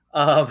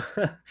 Um,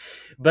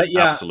 but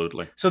yeah,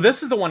 Absolutely. so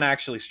this is the one I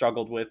actually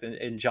struggled with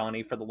in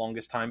Johnny for the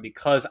longest time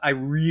because I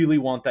really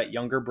want that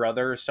younger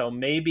brother. So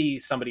maybe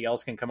somebody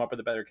else can come up with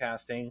a better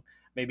casting.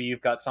 Maybe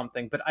you've got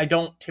something, but I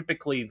don't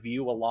typically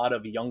view a lot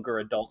of younger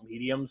adult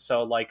mediums.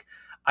 So like,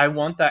 I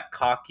want that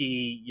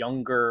cocky,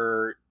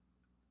 younger,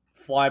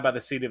 fly by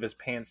the seat of his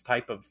pants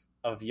type of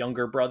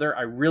younger brother.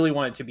 I really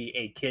want it to be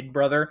a kid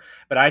brother,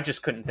 but I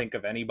just couldn't think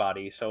of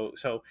anybody. So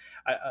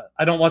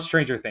I don't watch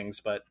Stranger Things,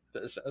 but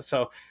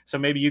so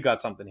maybe you got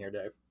something here,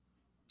 Dave.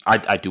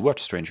 I do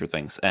watch Stranger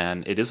Things,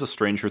 and it is a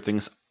Stranger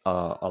Things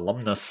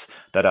alumnus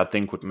that I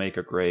think would make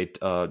a great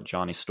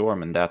Johnny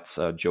Storm, and that's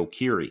Joe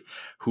Keery,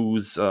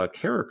 whose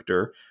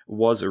character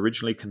was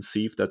originally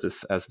conceived as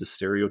the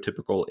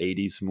stereotypical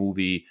 80s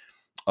movie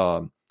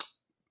um,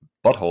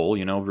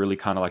 butthole, really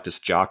kind of like this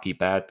jockey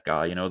bad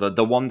guy,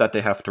 the one that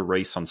they have to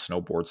race on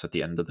snowboards at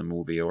the end of the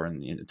movie, or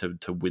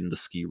to win the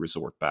ski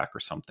resort back or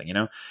something.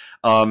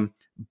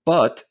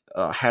 But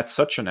had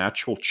such a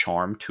natural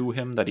charm to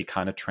him that he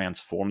kind of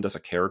transformed as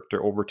a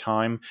character over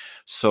time.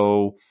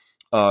 So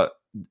uh,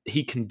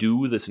 he can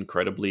do this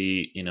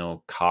incredibly,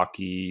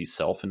 cocky,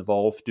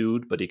 self-involved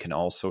dude, but he can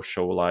also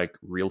show like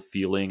real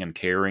feeling and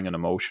caring and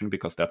emotion,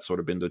 because that's sort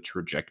of been the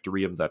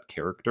trajectory of that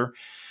character.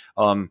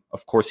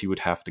 Of course, he would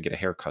have to get a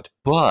haircut,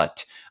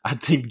 but I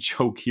think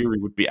Joe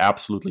Keery would be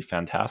absolutely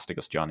fantastic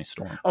as Johnny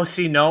Storm. Oh,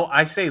 see, no,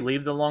 I say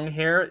leave the long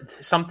hair.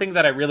 Something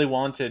that I really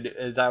wanted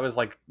is I was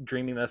like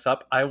dreaming this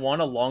up. I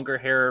want a longer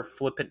hair,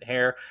 flippant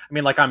hair. I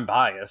mean, like I'm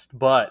biased,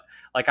 but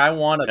like I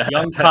want a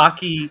young,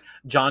 cocky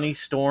Johnny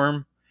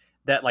Storm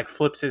that like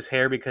flips his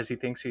hair because he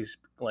thinks he's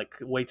like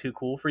way too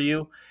cool for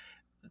you.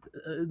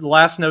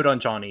 Last note on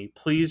Johnny,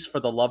 please, for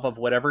the love of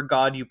whatever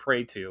god you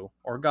pray to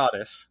or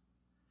goddess,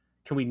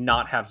 can we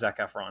not have Zac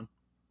Efron?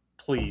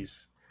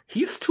 Please.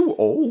 He's too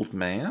old,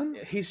 man.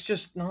 He's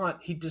just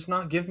not. He does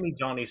not give me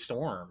Johnny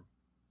Storm.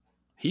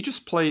 He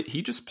just played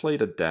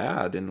a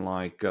dad in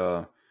like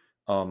the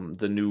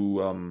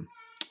new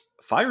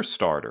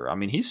Firestarter. I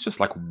mean, he's just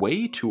like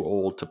way too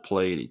old to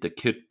play the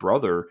kid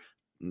brother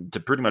to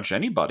pretty much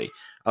anybody.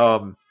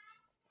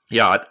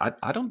 Yeah,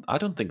 I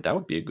don't think that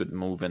would be a good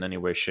move in any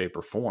way, shape,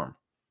 or form.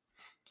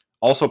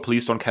 Also,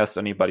 please don't cast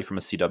anybody from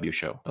a CW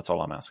show. That's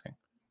all I'm asking.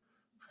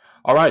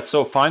 All right,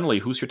 so finally,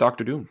 who's your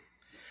Doctor Doom?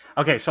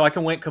 Okay, so I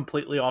can went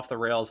completely off the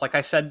rails. Like I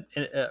said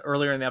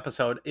earlier in the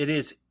episode, it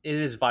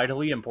is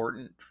vitally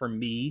important for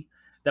me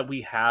that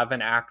we have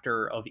an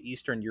actor of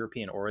Eastern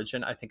European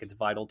origin. I think it's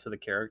vital to the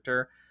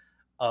character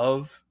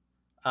of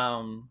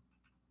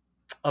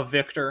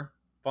Victor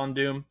Von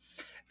Doom,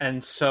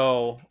 and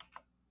so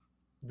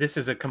this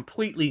is a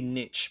completely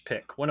niche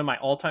pick. One of my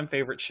all-time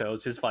favorite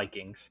shows is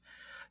Vikings,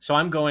 so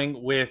I'm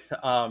going with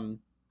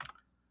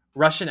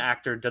Russian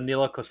actor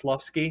Danila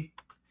Kozlovsky,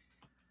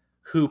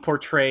 who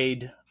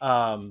portrayed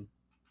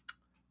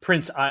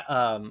Prince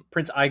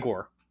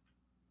Igor,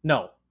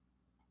 no,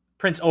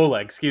 Prince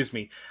Oleg, excuse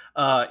me,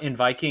 in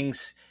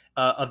Vikings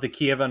of the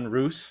Kievan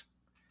Rus.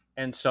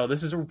 And so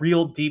this is a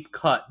real deep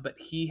cut, but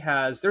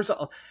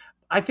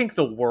I think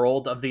the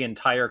world of the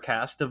entire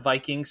cast of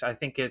Vikings, I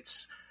think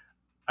it's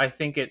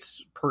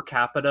per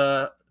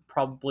capita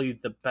probably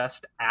the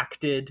best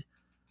acted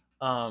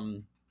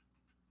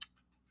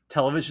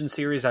television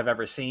series I've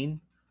ever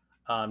seen.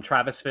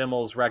 Travis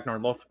Fimmel's Ragnar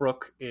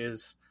Lothbrok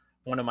is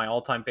one of my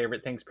all-time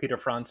favorite things. Peter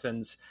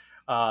Franzen's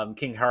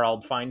King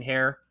Harald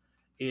Finehair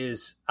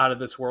is out of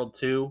this world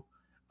too.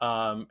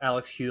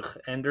 Alex Hugh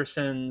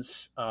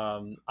Anderson's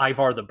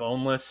Ivar the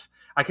Boneless.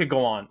 I could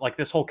go on. Like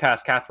this whole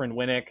cast, Catherine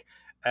Winnick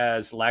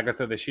as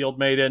Lagertha the Shield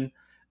Maiden.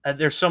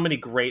 There's so many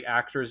great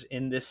actors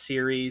in this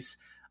series.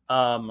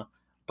 But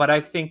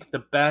I think the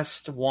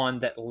best one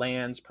that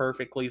lands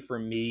perfectly for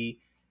me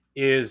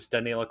is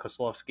Danila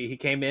Kozlovsky. He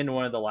came in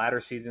one of the latter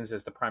seasons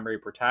as the primary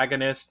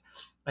protagonist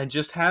and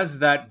just has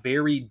that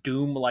very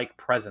Doom-like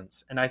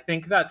presence. And I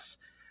think that's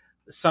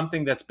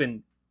something that's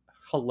been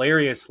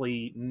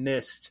hilariously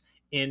missed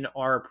in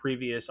our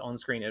previous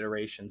on-screen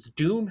iterations.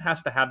 Doom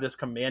has to have this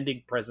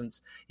commanding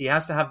presence. He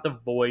has to have the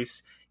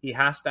voice. He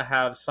has to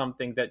have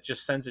something that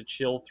just sends a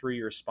chill through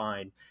your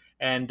spine.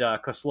 And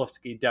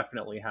Kozlovsky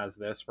definitely has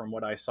this from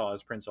what I saw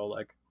as Prince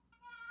Oleg.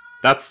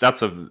 That's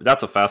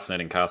a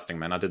fascinating casting,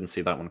 man. I didn't see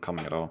that one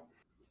coming at all.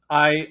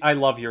 I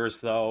love yours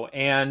though,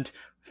 and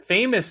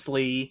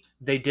famously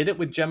they did it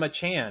with Gemma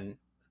Chan.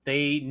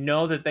 They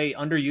know that they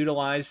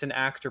underutilized an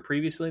actor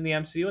previously in the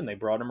MCU, and they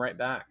brought him right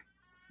back.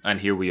 And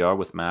here we are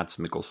with Mads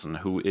Mikkelsen,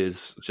 who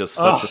is just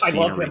such a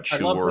scenery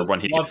chewer when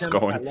he gets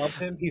going. I love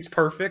him. He's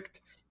perfect.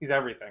 He's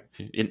everything.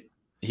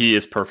 He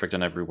is perfect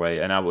in every way,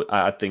 and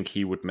I think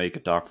he would make a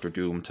Doctor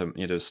Doom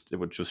it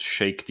would just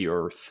shake the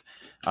earth.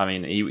 I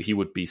mean, he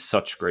would be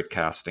such great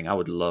casting. I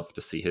would love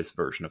to see his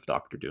version of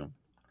Doctor Doom.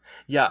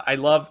 Yeah,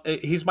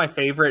 he's my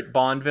favorite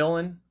Bond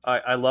villain.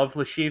 I love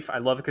Le Chiffre. I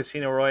love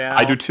Casino Royale.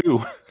 I do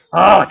too.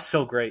 Oh, it's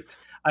so great.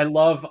 I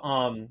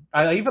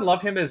even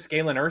love him as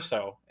Galen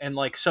Erso, and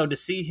like so to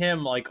see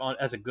him like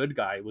as a good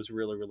guy was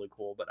really really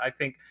cool. But I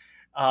think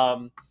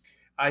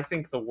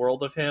the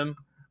world of him,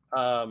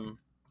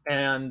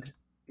 and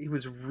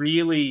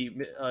really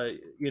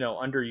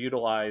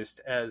underutilized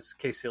as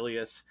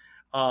Caecilius.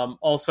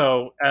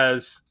 Also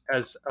as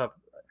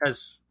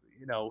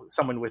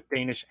someone with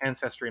Danish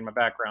ancestry in my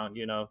background,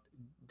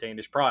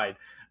 Danish pride,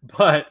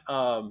 but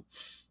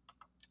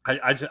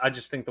I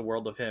just think the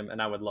world of him,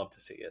 and I would love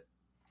to see it.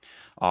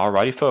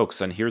 Alrighty, folks,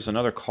 and here's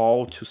another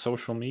call to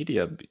social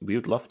media. We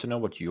would love to know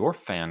what your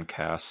fan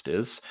cast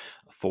is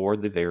for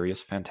the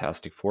various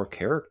Fantastic Four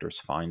characters.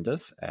 Find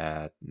us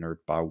at Nerd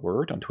by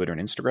Word on Twitter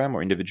and Instagram,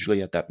 or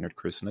individually at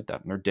 @NerdChris and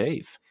at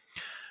 @NerdDave.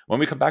 When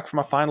we come back from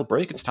our final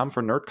break, it's time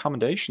for Nerd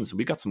Commendations.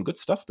 We got some good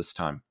stuff this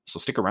time, so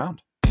stick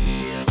around.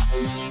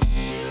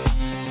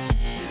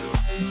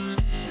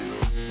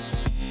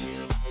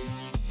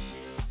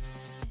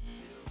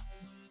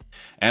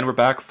 And we're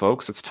back,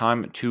 folks. It's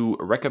time to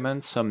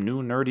recommend some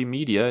new nerdy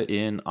media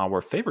in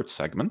our favorite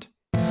segment.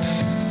 All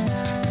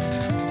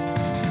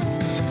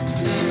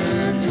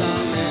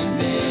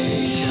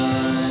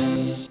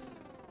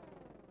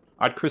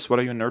right, Chris, what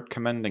are you nerd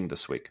commending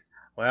this week?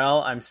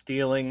 Well, I'm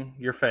stealing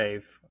your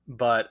fave,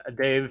 but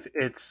Dave,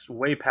 it's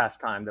way past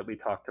time that we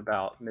talked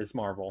about Ms.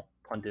 Marvel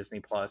on Disney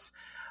Plus.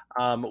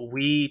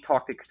 We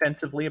talked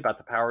extensively about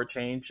the power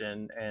change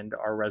and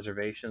our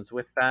reservations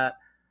with that.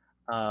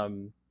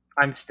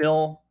 I'm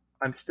still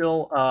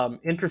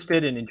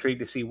interested and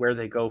intrigued to see where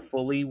they go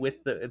fully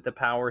with the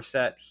power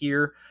set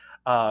here.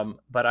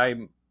 But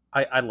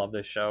I love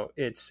this show.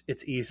 It's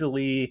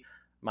easily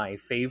my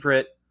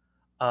favorite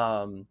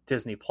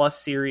Disney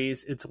Plus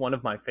series. It's one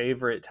of my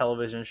favorite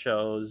television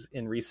shows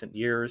in recent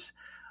years.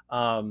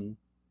 The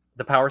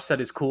power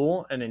set is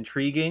cool and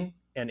intriguing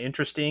and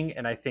interesting,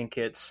 and I think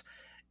it's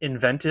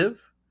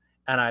inventive.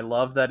 And I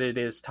love that it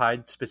is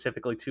tied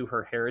specifically to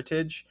her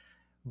heritage.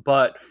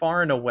 But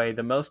far and away,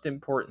 the most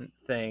important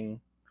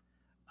thing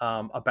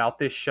about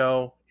this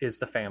show is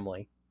the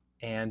family.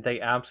 And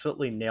they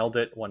absolutely nailed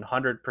it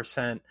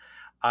 100%.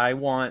 I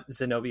want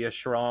Zenobia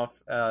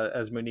Shroff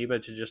as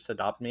Muniba to just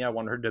adopt me. I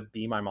want her to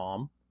be my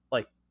mom.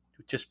 Like,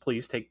 just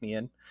please take me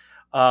in.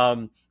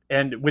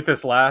 And with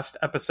this last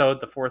episode,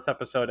 the 4th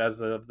episode,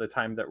 as of the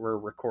time that we're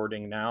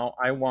recording now,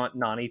 I want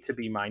Nani to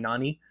be my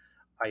Nani.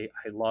 I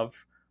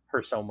love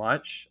her so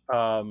much.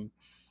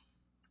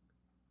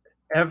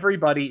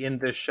 Everybody in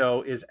this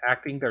show is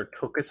acting their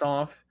tuchus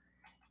off,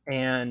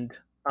 and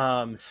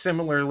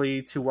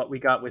similarly to what we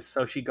got with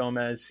Xochitl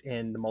Gomez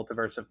in the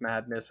Multiverse of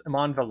Madness,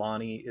 Iman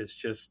Vellani is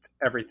just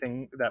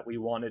everything that we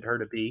wanted her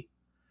to be.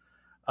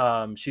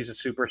 She's a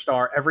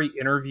superstar. Every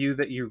interview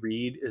that you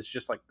read is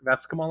just like,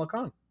 that's Kamala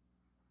Khan.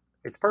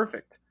 It's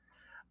perfect.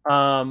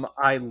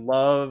 I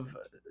love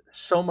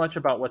so much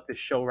about what this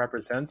show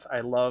represents. I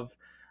love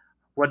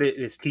what it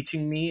is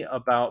teaching me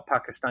about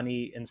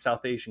Pakistani and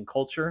South Asian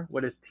culture,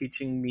 what it's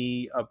teaching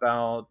me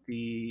about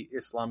the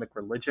Islamic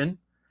religion.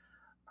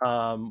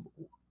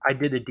 I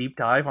did a deep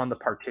dive on the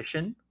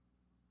partition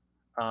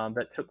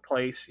that took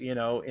place, in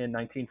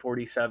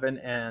 1947.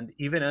 And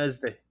even as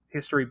the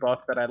history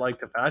buff that I like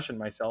to fashion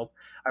myself,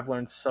 I've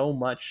learned so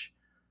much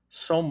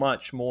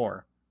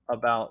more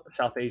about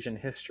South Asian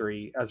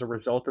history as a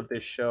result of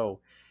this show.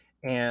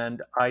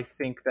 And I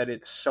think that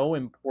it's so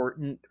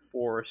important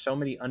for so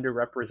many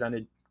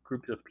underrepresented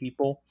groups of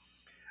people.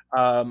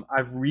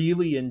 I've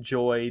really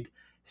enjoyed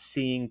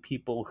seeing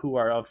people who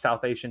are of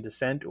South Asian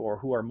descent or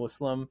who are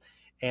Muslim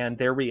and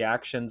their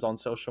reactions on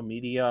social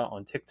media,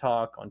 on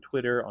TikTok, on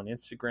Twitter, on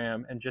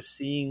Instagram, and just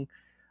seeing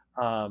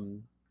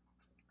the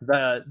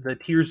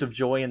tears of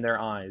joy in their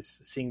eyes,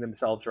 seeing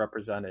themselves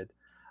represented.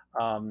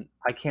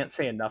 I can't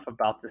say enough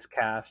about this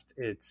cast.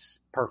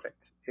 It's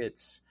perfect.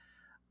 It's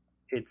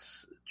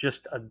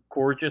just a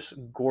gorgeous,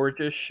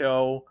 gorgeous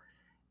show,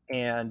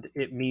 and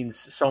it means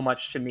so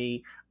much to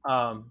me.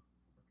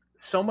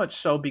 So much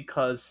so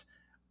because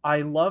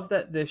I love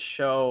that this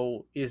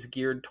show is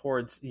geared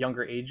towards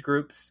younger age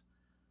groups,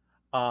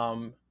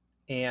 and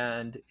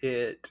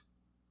it's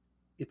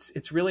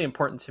really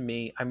important to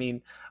me. I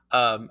mean,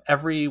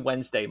 every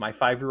Wednesday, my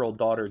 5-year-old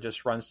daughter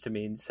just runs to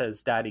me and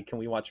says, "Daddy, can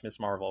we watch Ms.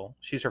 Marvel?"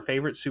 She's her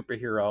favorite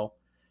superhero.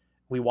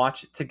 We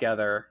watch it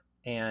together.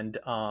 And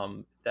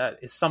that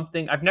is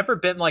something I've never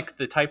been like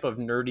the type of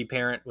nerdy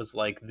parent was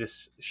like,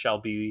 this shall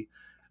be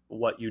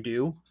what you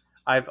do.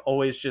 I've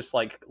always just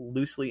like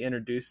loosely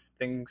introduced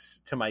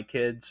things to my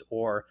kids,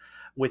 or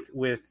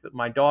with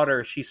my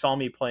daughter, she saw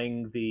me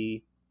playing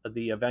the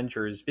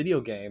Avengers video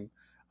game.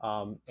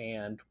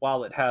 And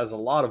while it has a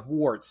lot of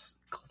warts,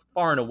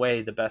 far and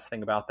away the best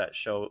thing about that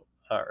show,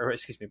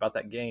 about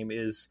that game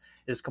is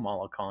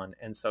Kamala Khan.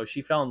 And so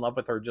she fell in love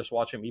with her just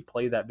watching me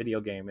play that video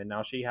game. And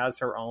now she has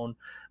her own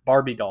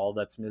Barbie doll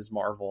that's Ms.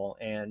 Marvel,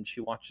 and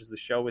she watches the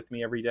show with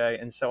me every day.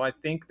 And so I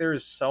think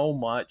there's so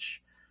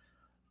much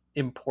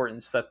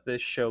importance that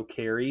this show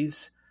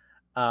carries.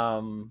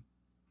 And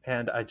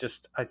I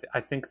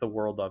think the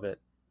world of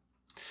it.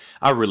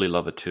 I really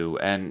love it too,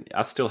 and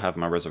I still have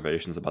my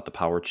reservations about the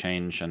power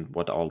change and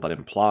what all that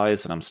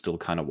implies, and I'm still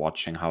kind of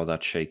watching how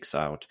that shakes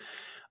out.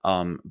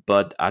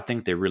 But I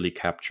think they really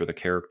capture the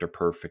character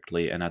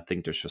perfectly, and I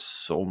think there's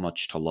just so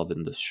much to love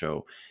in this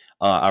show.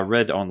 I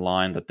read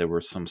online that there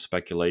was some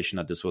speculation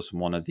that this was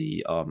one of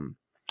the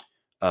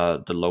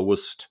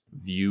lowest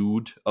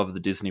viewed of the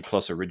Disney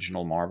Plus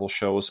original Marvel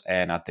shows,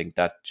 and I think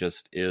that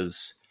just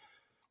is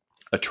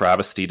a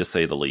travesty to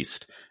say the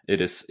least.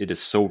 It is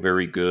so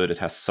very good. It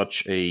has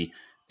such a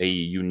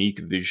unique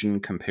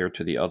vision compared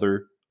to the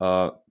other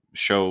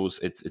shows.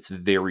 It's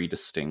very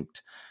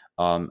distinct.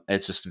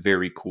 It's just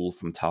very cool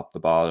from top to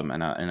bottom,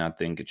 and I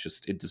think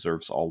it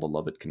deserves all the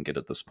love it can get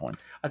at this point.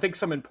 I think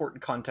some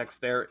important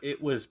context there.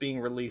 It was being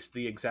released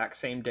the exact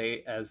same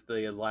day as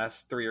the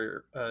last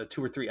 2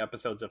 or 3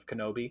 episodes of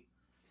Kenobi,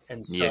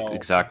 and so Yeah,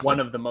 exactly. one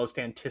of the most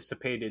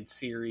anticipated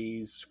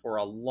series for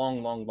a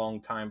long, long, long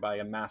time by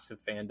a massive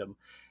fandom.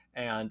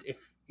 And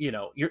if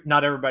you're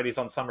not everybody's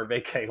on summer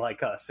vacay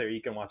like us, so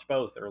you can watch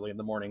both early in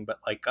the morning, but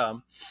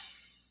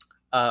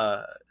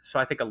so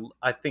I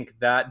think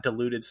that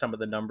diluted some of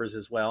the numbers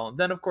as well. And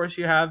then of course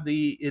you have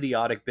the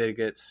idiotic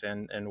bigots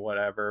and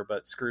whatever,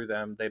 but screw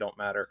them, they don't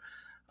matter.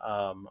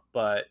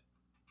 But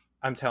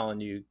I'm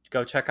telling you,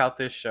 go check out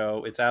this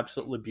show. It's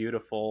absolutely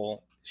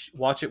beautiful.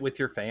 Watch it with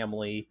your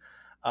family.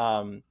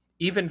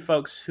 Even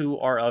folks who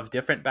are of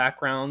different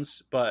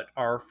backgrounds but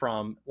are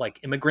from like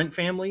immigrant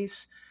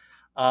families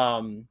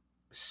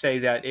say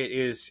that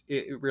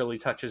it really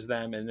touches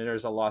them, and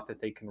there's a lot that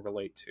they can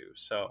relate to.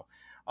 So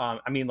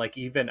I mean, like,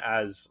 even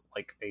as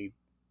like a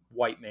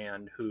white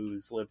man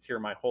who's lived here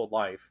my whole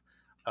life,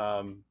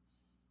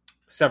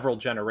 several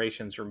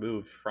generations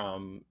removed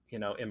from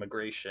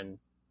immigration,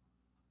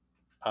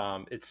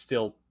 it's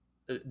still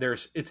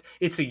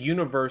it's a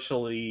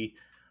universally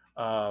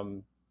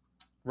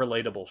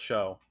relatable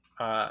show.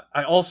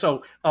 I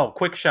also,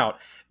 quick shout,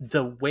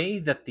 the way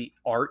that the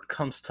art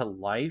comes to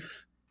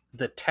life,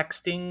 the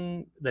text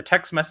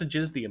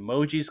messages, the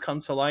emojis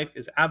come to life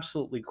is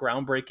absolutely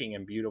groundbreaking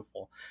and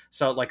beautiful.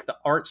 So like the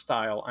art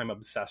style I'm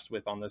obsessed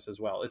with on this as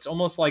well. It's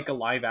almost like a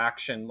live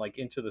action, like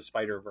Into the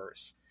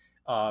Spider-Verse,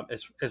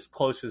 as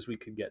close as we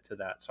could get to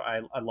that. So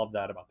I love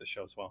that about the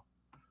show as well.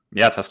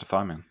 Yeah,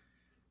 testify, man.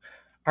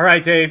 All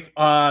right, Dave,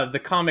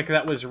 the comic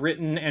that was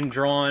written and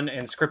drawn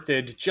and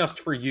scripted just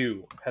for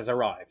you has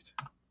arrived.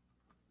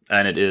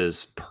 And it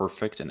is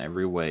perfect in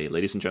every way.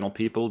 Ladies and gentlemen,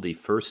 people, the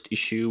first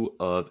issue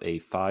of a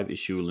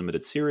 5-issue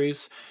limited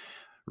series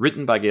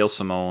written by Gail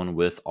Simone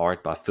with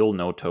art by Phil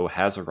Noto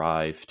has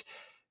arrived.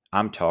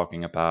 I'm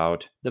talking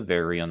about The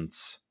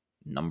Variants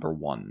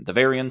 #1. The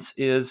Variants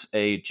is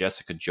a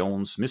Jessica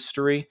Jones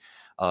mystery.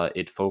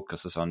 It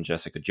focuses on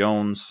Jessica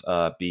Jones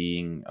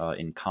being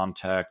in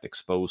contact,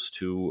 exposed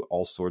to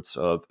all sorts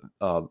of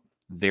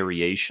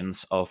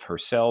variations of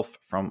herself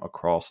from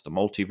across the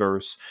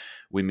multiverse.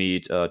 We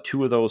meet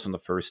 2 of those in the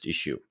first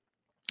issue.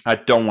 I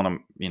don't want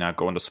to,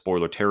 go into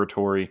spoiler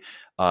territory.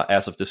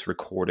 As of this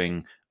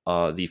recording,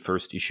 the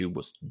first issue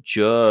was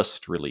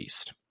just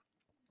released,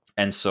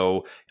 and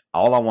so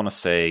all I want to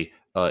say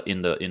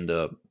in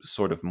the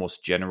sort of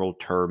most general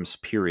terms,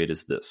 period,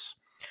 is this.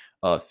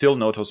 Phil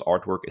Noto's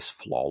artwork is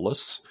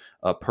flawless,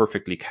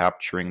 perfectly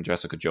capturing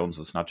Jessica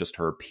Jones' not just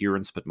her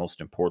appearance, but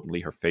most importantly,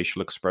 her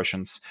facial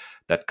expressions,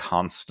 that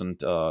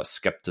constant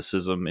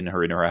skepticism in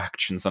her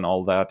interactions and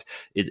all that.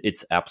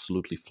 It's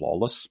absolutely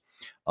flawless.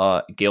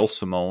 Gail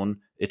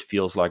Simone, it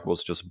feels like,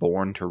 was just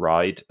born to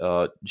write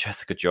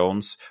Jessica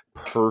Jones,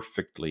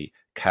 perfectly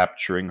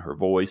capturing her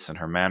voice and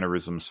her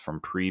mannerisms from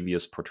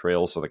previous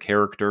portrayals of the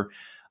character.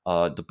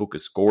 The book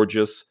is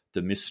gorgeous.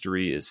 The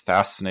mystery is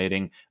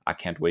fascinating. I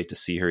can't wait to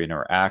see her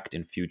interact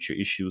in future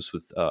issues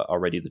with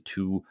already the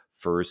 2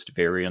 first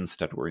variants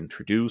that were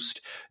introduced.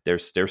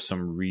 There's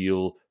some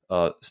real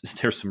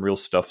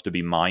stuff to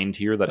be mined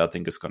here that I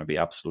think is going to be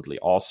absolutely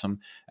awesome.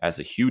 As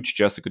a huge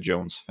Jessica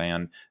Jones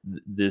fan,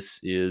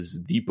 this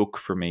is the book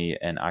for me,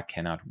 and I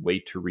cannot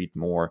wait to read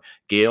more.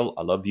 Gail,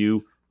 I love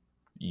you.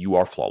 You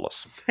are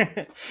flawless.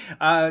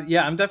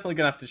 Yeah, I'm definitely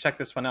gonna have to check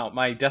this one out.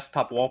 My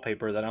desktop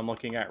wallpaper that I'm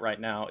looking at right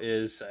now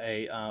is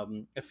a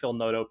Phil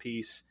Noto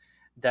piece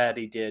that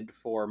he did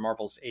for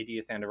Marvel's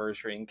 80th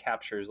anniversary and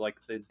captures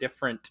like the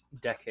different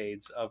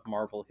decades of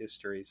Marvel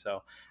history.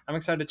 So I'm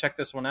excited to check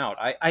this one out.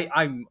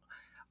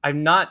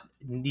 I'm not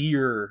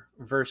near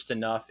versed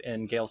enough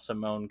in Gail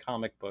Simone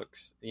comic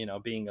books,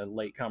 being a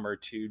latecomer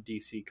to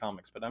DC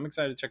Comics, but I'm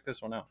excited to check this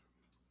one out.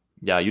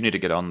 Yeah, you need to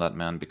get on that,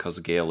 man, because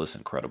Gail is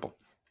incredible.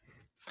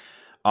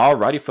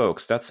 Alrighty,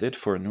 folks, that's it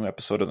for a new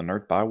episode of the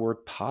Nerd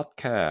Byword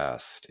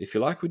podcast. If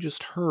you like what you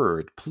just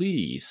heard,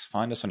 please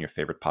find us on your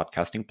favorite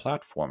podcasting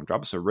platform.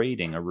 Drop us a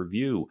rating, a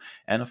review,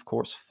 and of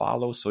course,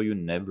 follow so you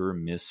never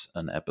miss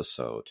an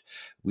episode.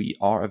 We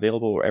are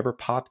available wherever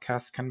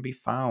podcasts can be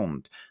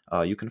found.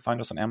 You can find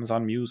us on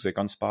Amazon Music,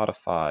 on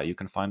Spotify. You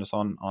can find us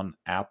on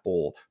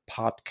Apple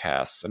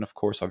Podcasts, and of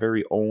course, our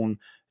very own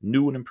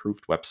new and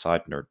improved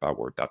website,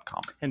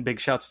 nerdbyword.com. And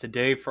big shouts to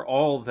Dave for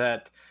all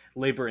that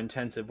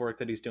labor-intensive work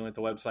that he's doing at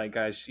the website,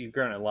 guys. You're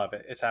going to love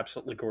it. It's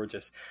absolutely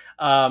gorgeous.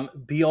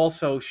 Be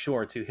also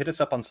sure to hit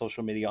us up on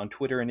social media, on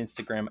Twitter and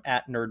Instagram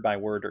at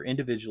NerdByWord, or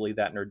individually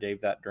that Nerd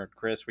Dave, that Nerd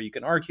Chris, where you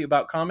can argue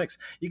about comics.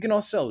 You can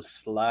also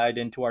slide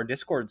into our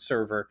Discord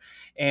server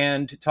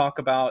and talk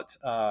about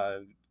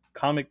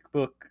comic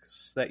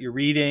books that you're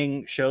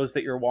reading, shows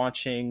that you're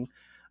watching,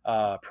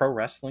 pro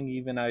wrestling.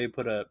 Even I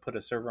put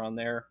a server on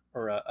there,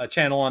 or a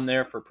channel on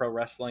there for pro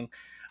wrestling,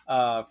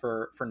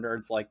 for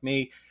nerds like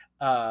me.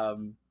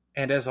 And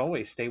as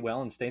always, stay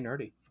well and stay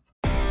nerdy.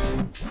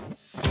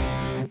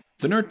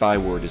 The Nerd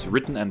Byword is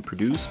written and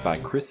produced by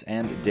Chris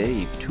and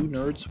Dave, two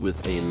nerds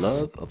with a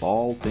love of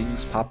all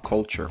things pop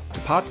culture. The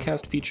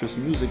podcast features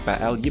music by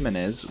Al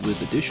Jimenez, with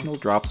additional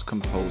drops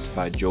composed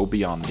by Joe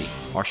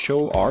Biondi. Our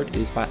show art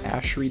is by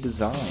Ashry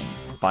Design.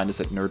 Find us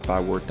at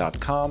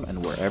nerdbyword.com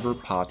and wherever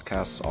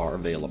podcasts are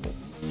available.